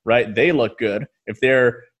beneficial, right? They look good if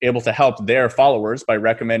they're able to help their followers by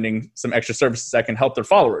recommending some extra services that can help their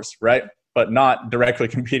followers, right? But not directly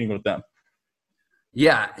competing with them.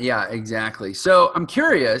 Yeah, exactly. So I'm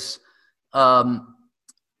curious,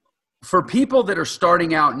 for people that are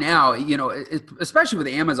starting out now, especially with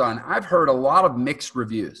Amazon, I've heard a lot of mixed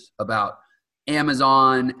reviews about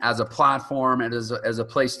Amazon as a platform and as a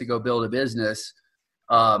place to go build a business.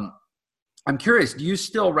 I'm curious, do you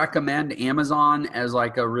still recommend Amazon as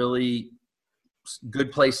like a really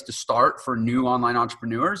good place to start for new online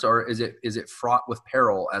entrepreneurs, or is it fraught with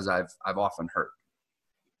peril, as I've often heard?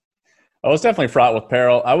 Oh, it's definitely fraught with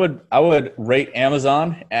peril. I would rate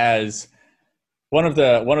Amazon as one of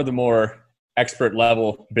the more expert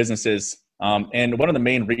level businesses, and one of the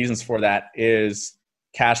main reasons for that is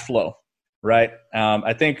cash flow, right?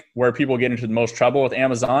 I think where people get into the most trouble with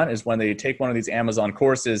Amazon is when they take one of these Amazon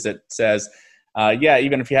courses that says, yeah,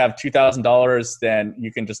 even if you have $2,000, then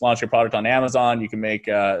you can just launch your product on Amazon. You can make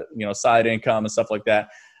side income and stuff like that.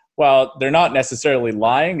 Well, they're not necessarily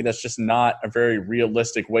lying. That's just not a very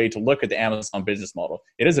realistic way to look at the Amazon business model.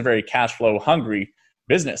 It is a very cash flow hungry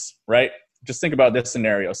business, right? Just think about this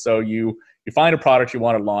scenario. So you find a product you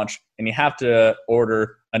want to launch, and you have to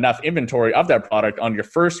order enough inventory of that product on your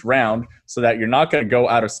first round so that you're not going to go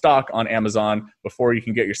out of stock on Amazon before you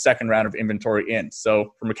can get your second round of inventory in.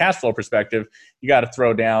 So from a cash flow perspective, you got to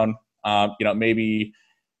throw down,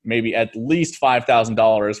 maybe at least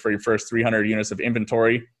 $5,000 for your first 300 units of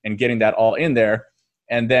inventory and getting that all in there.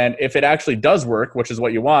 And then if it actually does work, which is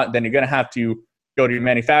what you want, then you're going to have to go to your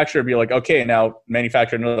manufacturer, be like, okay, now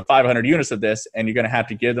manufacture another 500 units of this, and you're going to have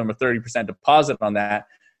to give them a 30% deposit on that.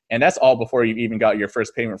 And that's all before you've even got your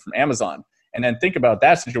first payment from Amazon. And then think about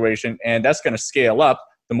that situation, and that's going to scale up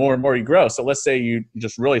the more and more you grow. So let's say you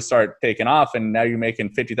just really start taking off, and now you're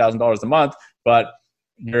making $50,000 a month, but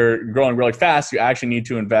you're growing really fast. You actually need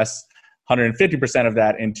to invest 150% of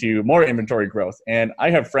that into more inventory growth. And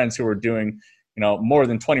I have friends who are doing more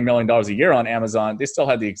than $20 million a year on Amazon. They still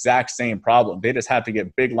have the exact same problem. They just have to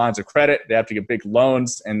get big lines of credit. They have to get big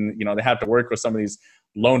loans, and they have to work with some of these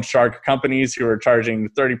loan shark companies who are charging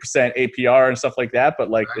 30% APR and stuff like that. But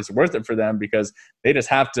it's worth it for them because they just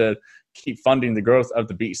have to keep funding the growth of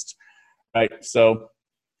the beast, right? So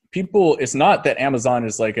it's not that Amazon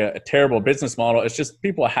is like a terrible business model. It's just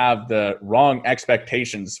people have the wrong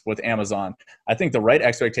expectations with Amazon. I think the right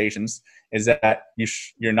expectations is that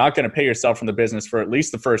you're not going to pay yourself from the business for at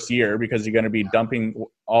least the first year, because you're going to be dumping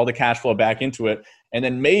all the cash flow back into it. And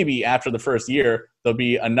then maybe after the first year, there'll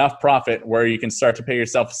be enough profit where you can start to pay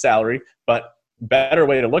yourself a salary. But better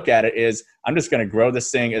way to look at it is, I'm just going to grow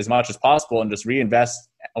this thing as much as possible and just reinvest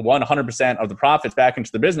 100% of the profits back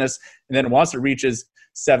into the business. And then once it reaches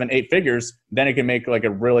 7-8 figures, then it can make like a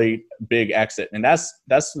really big exit. And that's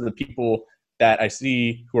the people that I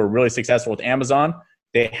see who are really successful with Amazon.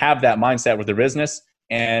 They have that mindset with their business,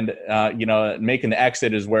 and making the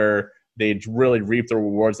exit is where they really reap the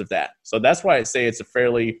rewards of that. So that's why I say it's a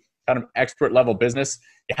fairly kind of expert level business.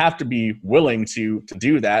 You have to be willing to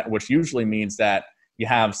do that, which usually means that you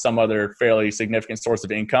have some other fairly significant source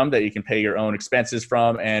of income that you can pay your own expenses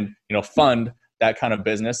from and, fund that kind of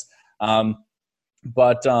business.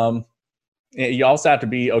 But you also have to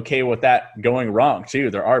be okay with that going wrong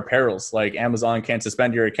too. There are perils, like Amazon can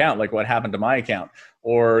suspend your account, like what happened to my account,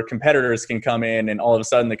 or competitors can come in and all of a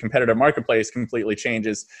sudden the competitive marketplace completely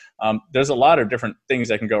changes. There's a lot of different things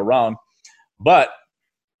that can go wrong, but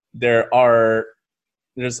there's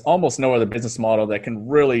almost no other business model that can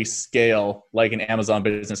really scale like an Amazon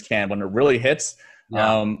business can when it really hits.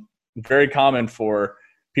 Yeah. Very common for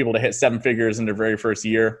people to hit 7 figures in their very first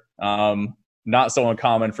year. Not so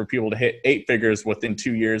uncommon for people to hit 8 figures within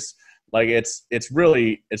 2 years. Like it's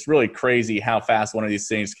really crazy how fast one of these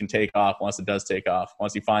things can take off once it does take off,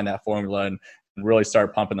 once you find that formula and really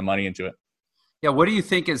start pumping the money into it. Yeah. What do you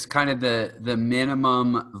think is kind of the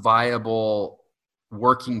minimum viable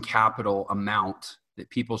working capital amount that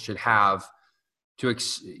people should have to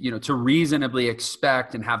reasonably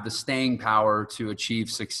expect and have the staying power to achieve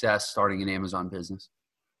success starting an Amazon business?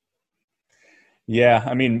 Yeah.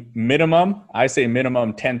 I mean, I say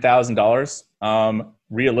minimum $10,000.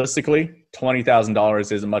 Realistically,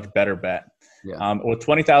 $20,000 is a much better bet. Yeah. With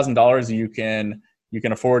 $20,000, you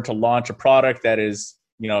can afford to launch a product that is,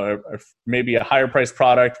 maybe a higher priced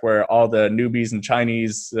product where all the newbies and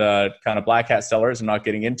Chinese kind of black hat sellers are not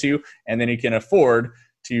getting into. And then you can afford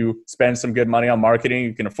to spend some good money on marketing.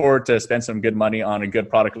 You can afford to spend some good money on a good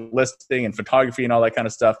product listing and photography and all that kind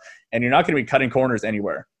of stuff. And you're not going to be cutting corners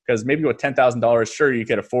anywhere, because maybe with $10,000, sure, you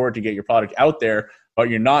could afford to get your product out there, but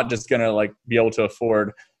you're not just going to be able to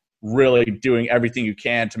afford really doing everything you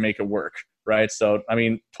can to make it work. Right. So, I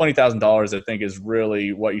mean, $20,000, I think, is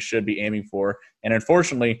really what you should be aiming for. And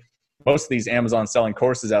unfortunately, most of these Amazon selling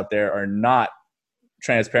courses out there are not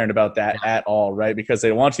transparent about that at all. Right. Because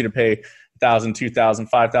they want you to pay $1,000, $2,000,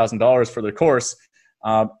 $5,000 for the course.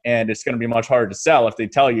 And it's going to be much harder to sell if they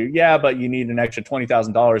tell you, yeah, but you need an extra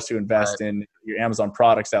 $20,000 to invest in your Amazon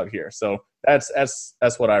products out here. So that's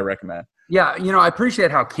what I recommend. Yeah, I appreciate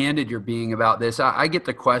how candid you're being about this. I get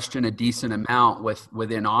the question a decent amount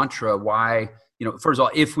within Entre why, first of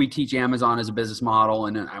all, if we teach Amazon as a business model,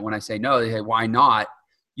 and when I say no, they say, why not?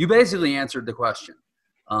 You basically answered the question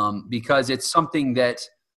because it's something that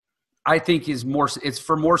I think it's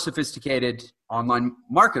for more sophisticated online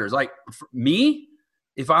marketers. Like for me,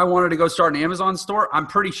 if I wanted to go start an Amazon store, I'm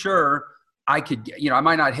pretty sure I could, I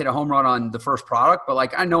might not hit a home run on the first product, but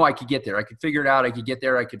like, I know I could get there. I could figure it out. I could get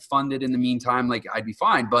there. I could fund it in the meantime. Like I'd be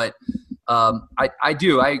fine. But I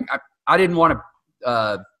didn't want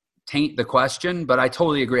to taint the question, but I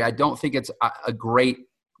totally agree. I don't think it's a great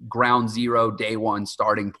ground zero day one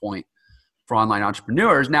starting point for online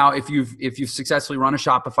entrepreneurs. Now, if you've successfully run a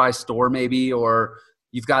Shopify store maybe, or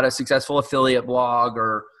you've got a successful affiliate blog,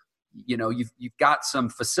 or you've got some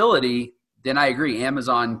facility, then I agree.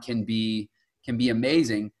 Amazon can be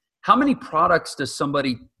amazing. How many products does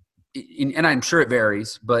somebody, and I'm sure it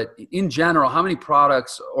varies, but in general, how many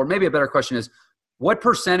products, or maybe a better question is, what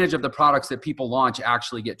percentage of the products that people launch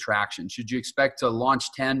actually get traction? Should you expect to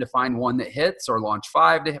launch 10 to find one that hits, or launch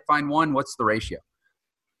 5 to find one? What's the ratio?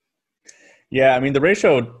 Yeah, I mean, the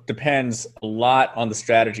ratio depends a lot on the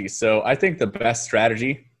strategy. So I think the best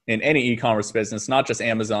strategy in any e-commerce business, not just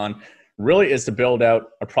Amazon, really is to build out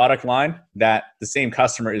a product line that the same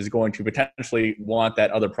customer is going to potentially want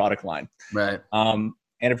that other product line. Right. And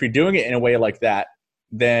if you're doing it in a way like that,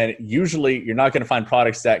 then usually you're not going to find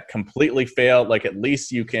products that completely fail. Like at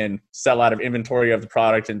least you can sell out of inventory of the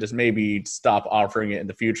product and just maybe stop offering it in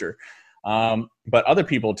the future. But other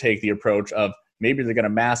people take the approach of maybe they're going to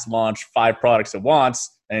mass launch 5 products at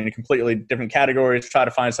once and in completely different categories, try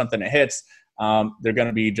to find something that hits. They're going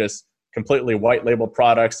to be just completely white label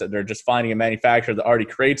products that they're just finding a manufacturer that already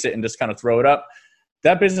creates it and just kind of throw it up.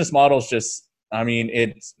 That business model is just,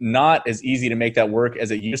 it's not as easy to make that work as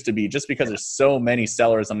it used to be, just because there's so many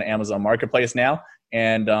sellers on the Amazon marketplace now.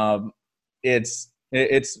 And it's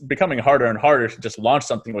becoming harder and harder to just launch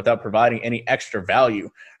something without providing any extra value,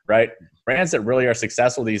 right? Brands that really are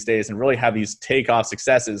successful these days and really have these takeoff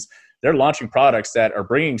successes, they're launching products that are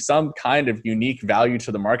bringing some kind of unique value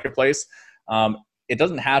to the marketplace. It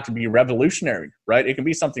doesn't have to be revolutionary, right? It can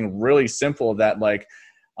be something really simple that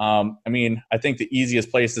I think the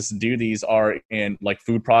easiest places to do these are in like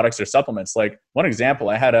food products or supplements. Like one example,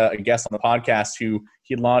 I had a guest on the podcast who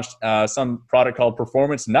he launched some product called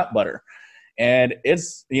Performance Nut Butter. And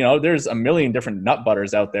it's, there's a million different nut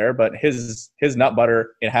butters out there, but his nut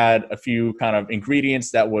butter, it had a few kind of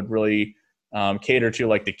ingredients that would really cater to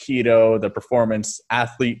like the keto, the performance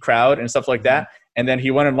athlete crowd and stuff like that. And then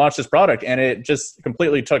he went and launched this product and it just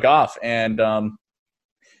completely took off. And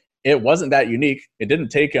it wasn't that unique. It didn't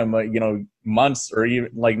take him, months or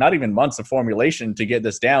even not even months of formulation to get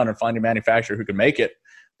this down and find a manufacturer who could make it.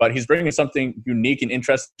 But he's bringing something unique and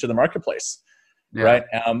interesting to the marketplace. Yeah. Right.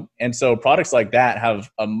 And so products like that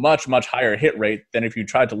have a much, much higher hit rate than if you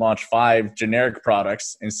tried to launch 5 generic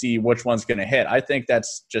products and see which one's going to hit. I think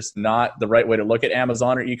that's just not the right way to look at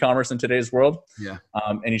Amazon or e-commerce in today's world. Yeah.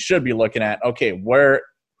 And you should be looking at, okay,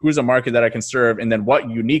 who's a market that I can serve? And then what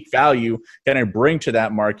unique value can I bring to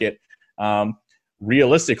that market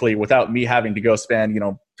realistically without me having to go spend,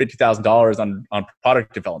 $50,000 on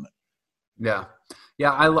product development. Yeah.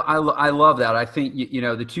 Yeah. I love that. I think,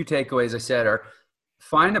 the 2 takeaways I said are,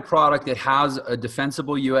 find a product that has a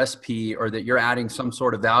defensible USP or that you're adding some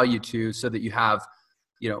sort of value to so that you have,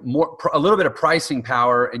 a little bit of pricing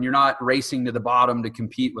power and you're not racing to the bottom to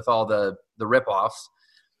compete with all the ripoffs.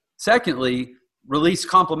 Secondly, release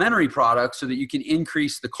complementary products so that you can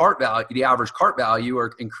increase the cart value, the average cart value,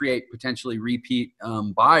 and create potentially repeat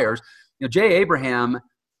buyers. Jay Abraham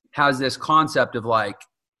has this concept of like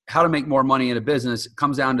how to make more money in a business. It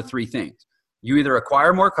comes down to 3 things. You either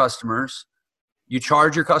acquire more customers, you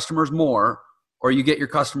charge your customers more, or you get your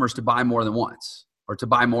customers to buy more than once or to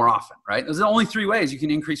buy more often, right? Those are the only 3 ways you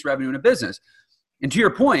can increase revenue in a business. And to your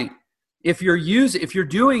point, if you're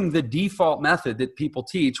doing the default method that people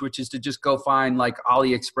teach, which is to just go find like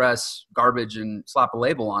AliExpress garbage and slap a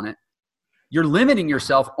label on it, you're limiting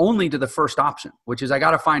yourself only to the first option, which is I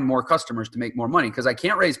got to find more customers to make more money because I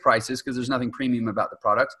can't raise prices because there's nothing premium about the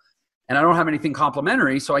product. And I don't have anything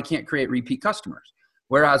complimentary, so I can't create repeat customers.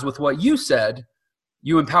 Whereas with what you said,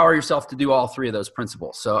 you empower yourself to do all 3 of those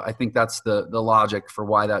principles. So I think that's the logic for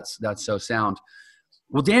why that's so sound.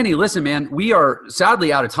 Well, Danny, listen, man, we are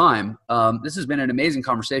sadly out of time. This has been an amazing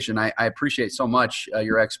conversation. I appreciate so much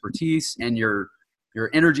your expertise and your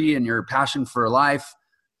energy and your passion for life.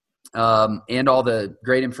 and all the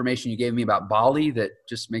great information you gave me about Bali that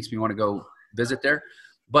just makes me want to go visit there.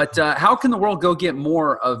 But how can the world go get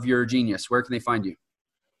more of your genius? Where can they find you?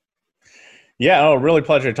 Yeah, really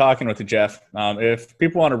pleasure talking with you, Jeff. If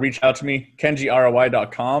people want to reach out to me,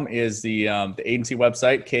 kenjiroi.com is the agency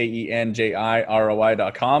website,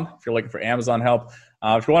 KENJIROI.com. If you're looking for Amazon help.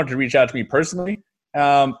 If you wanted to reach out to me personally,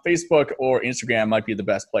 Facebook or Instagram might be the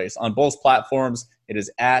best place. On both platforms, it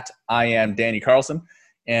is at I am Danny Carlson,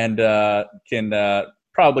 and can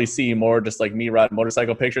probably see more just like me riding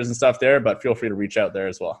motorcycle pictures and stuff there, but feel free to reach out there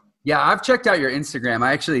as well. Yeah, I've checked out your Instagram.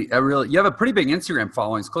 You have a pretty big Instagram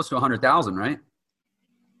following. It's close to 100,000, right?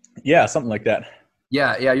 Yeah, something like that.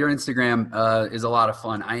 Yeah, your Instagram is a lot of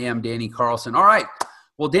fun. I am Danny Carlson. All right.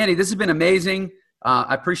 Well, Danny, this has been amazing.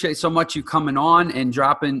 I appreciate so much you coming on and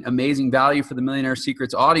dropping amazing value for the Millionaire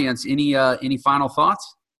Secrets audience. Any final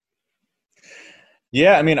thoughts?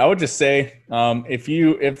 Yeah, I mean, I would just say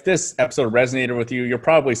if this episode resonated with you, you're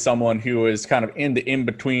probably someone who is kind of in the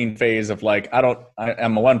in-between phase of like,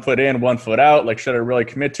 I'm 1 foot in, 1 foot out. Like, should I really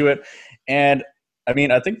commit to it? And I mean,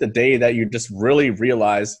 I think the day that you just really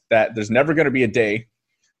realize that there's never going to be a day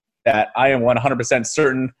that I am 100%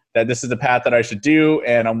 certain that this is the path that I should do,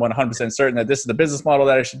 and I'm 100% certain that this is the business model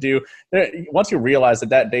that I should do. Once you realize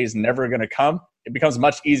that day is never going to come, it becomes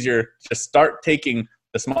much easier to start taking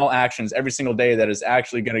the small actions every single day that is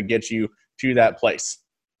actually going to get you to that place.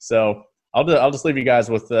 So I'll just leave you guys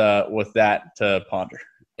with that to ponder.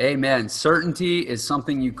 Amen. Certainty is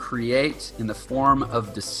something you create in the form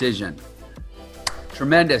of decision.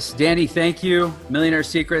 Tremendous. Danny, thank you. Millionaire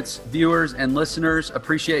Secrets viewers and listeners,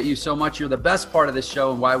 appreciate you so much. You're the best part of this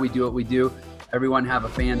show and why we do what we do. Everyone have a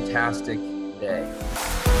fantastic day.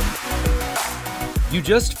 You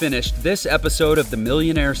just finished this episode of the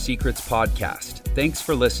Millionaire Secrets podcast. Thanks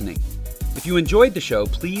for listening. If you enjoyed the show,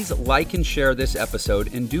 please like and share this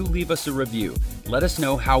episode and do leave us a review. Let us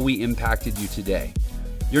know how we impacted you today.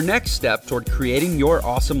 Your next step toward creating your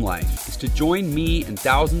awesome life is to join me and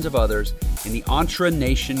thousands of others in the Entre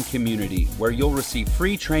Nation community, where you'll receive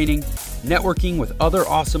free training, networking with other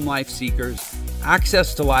awesome life seekers,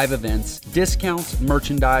 access to live events, discounts,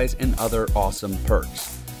 merchandise, and other awesome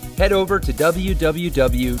perks. Head over to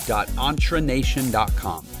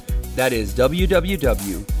www.entrenation.com. That is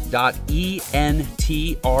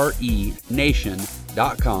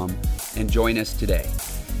www.entrenation.com and join us today.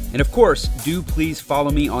 And of course, do please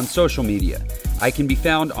follow me on social media. I can be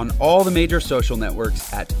found on all the major social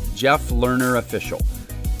networks at Jeff Lerner Official.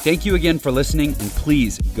 Thank you again for listening, and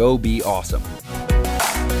please go be awesome.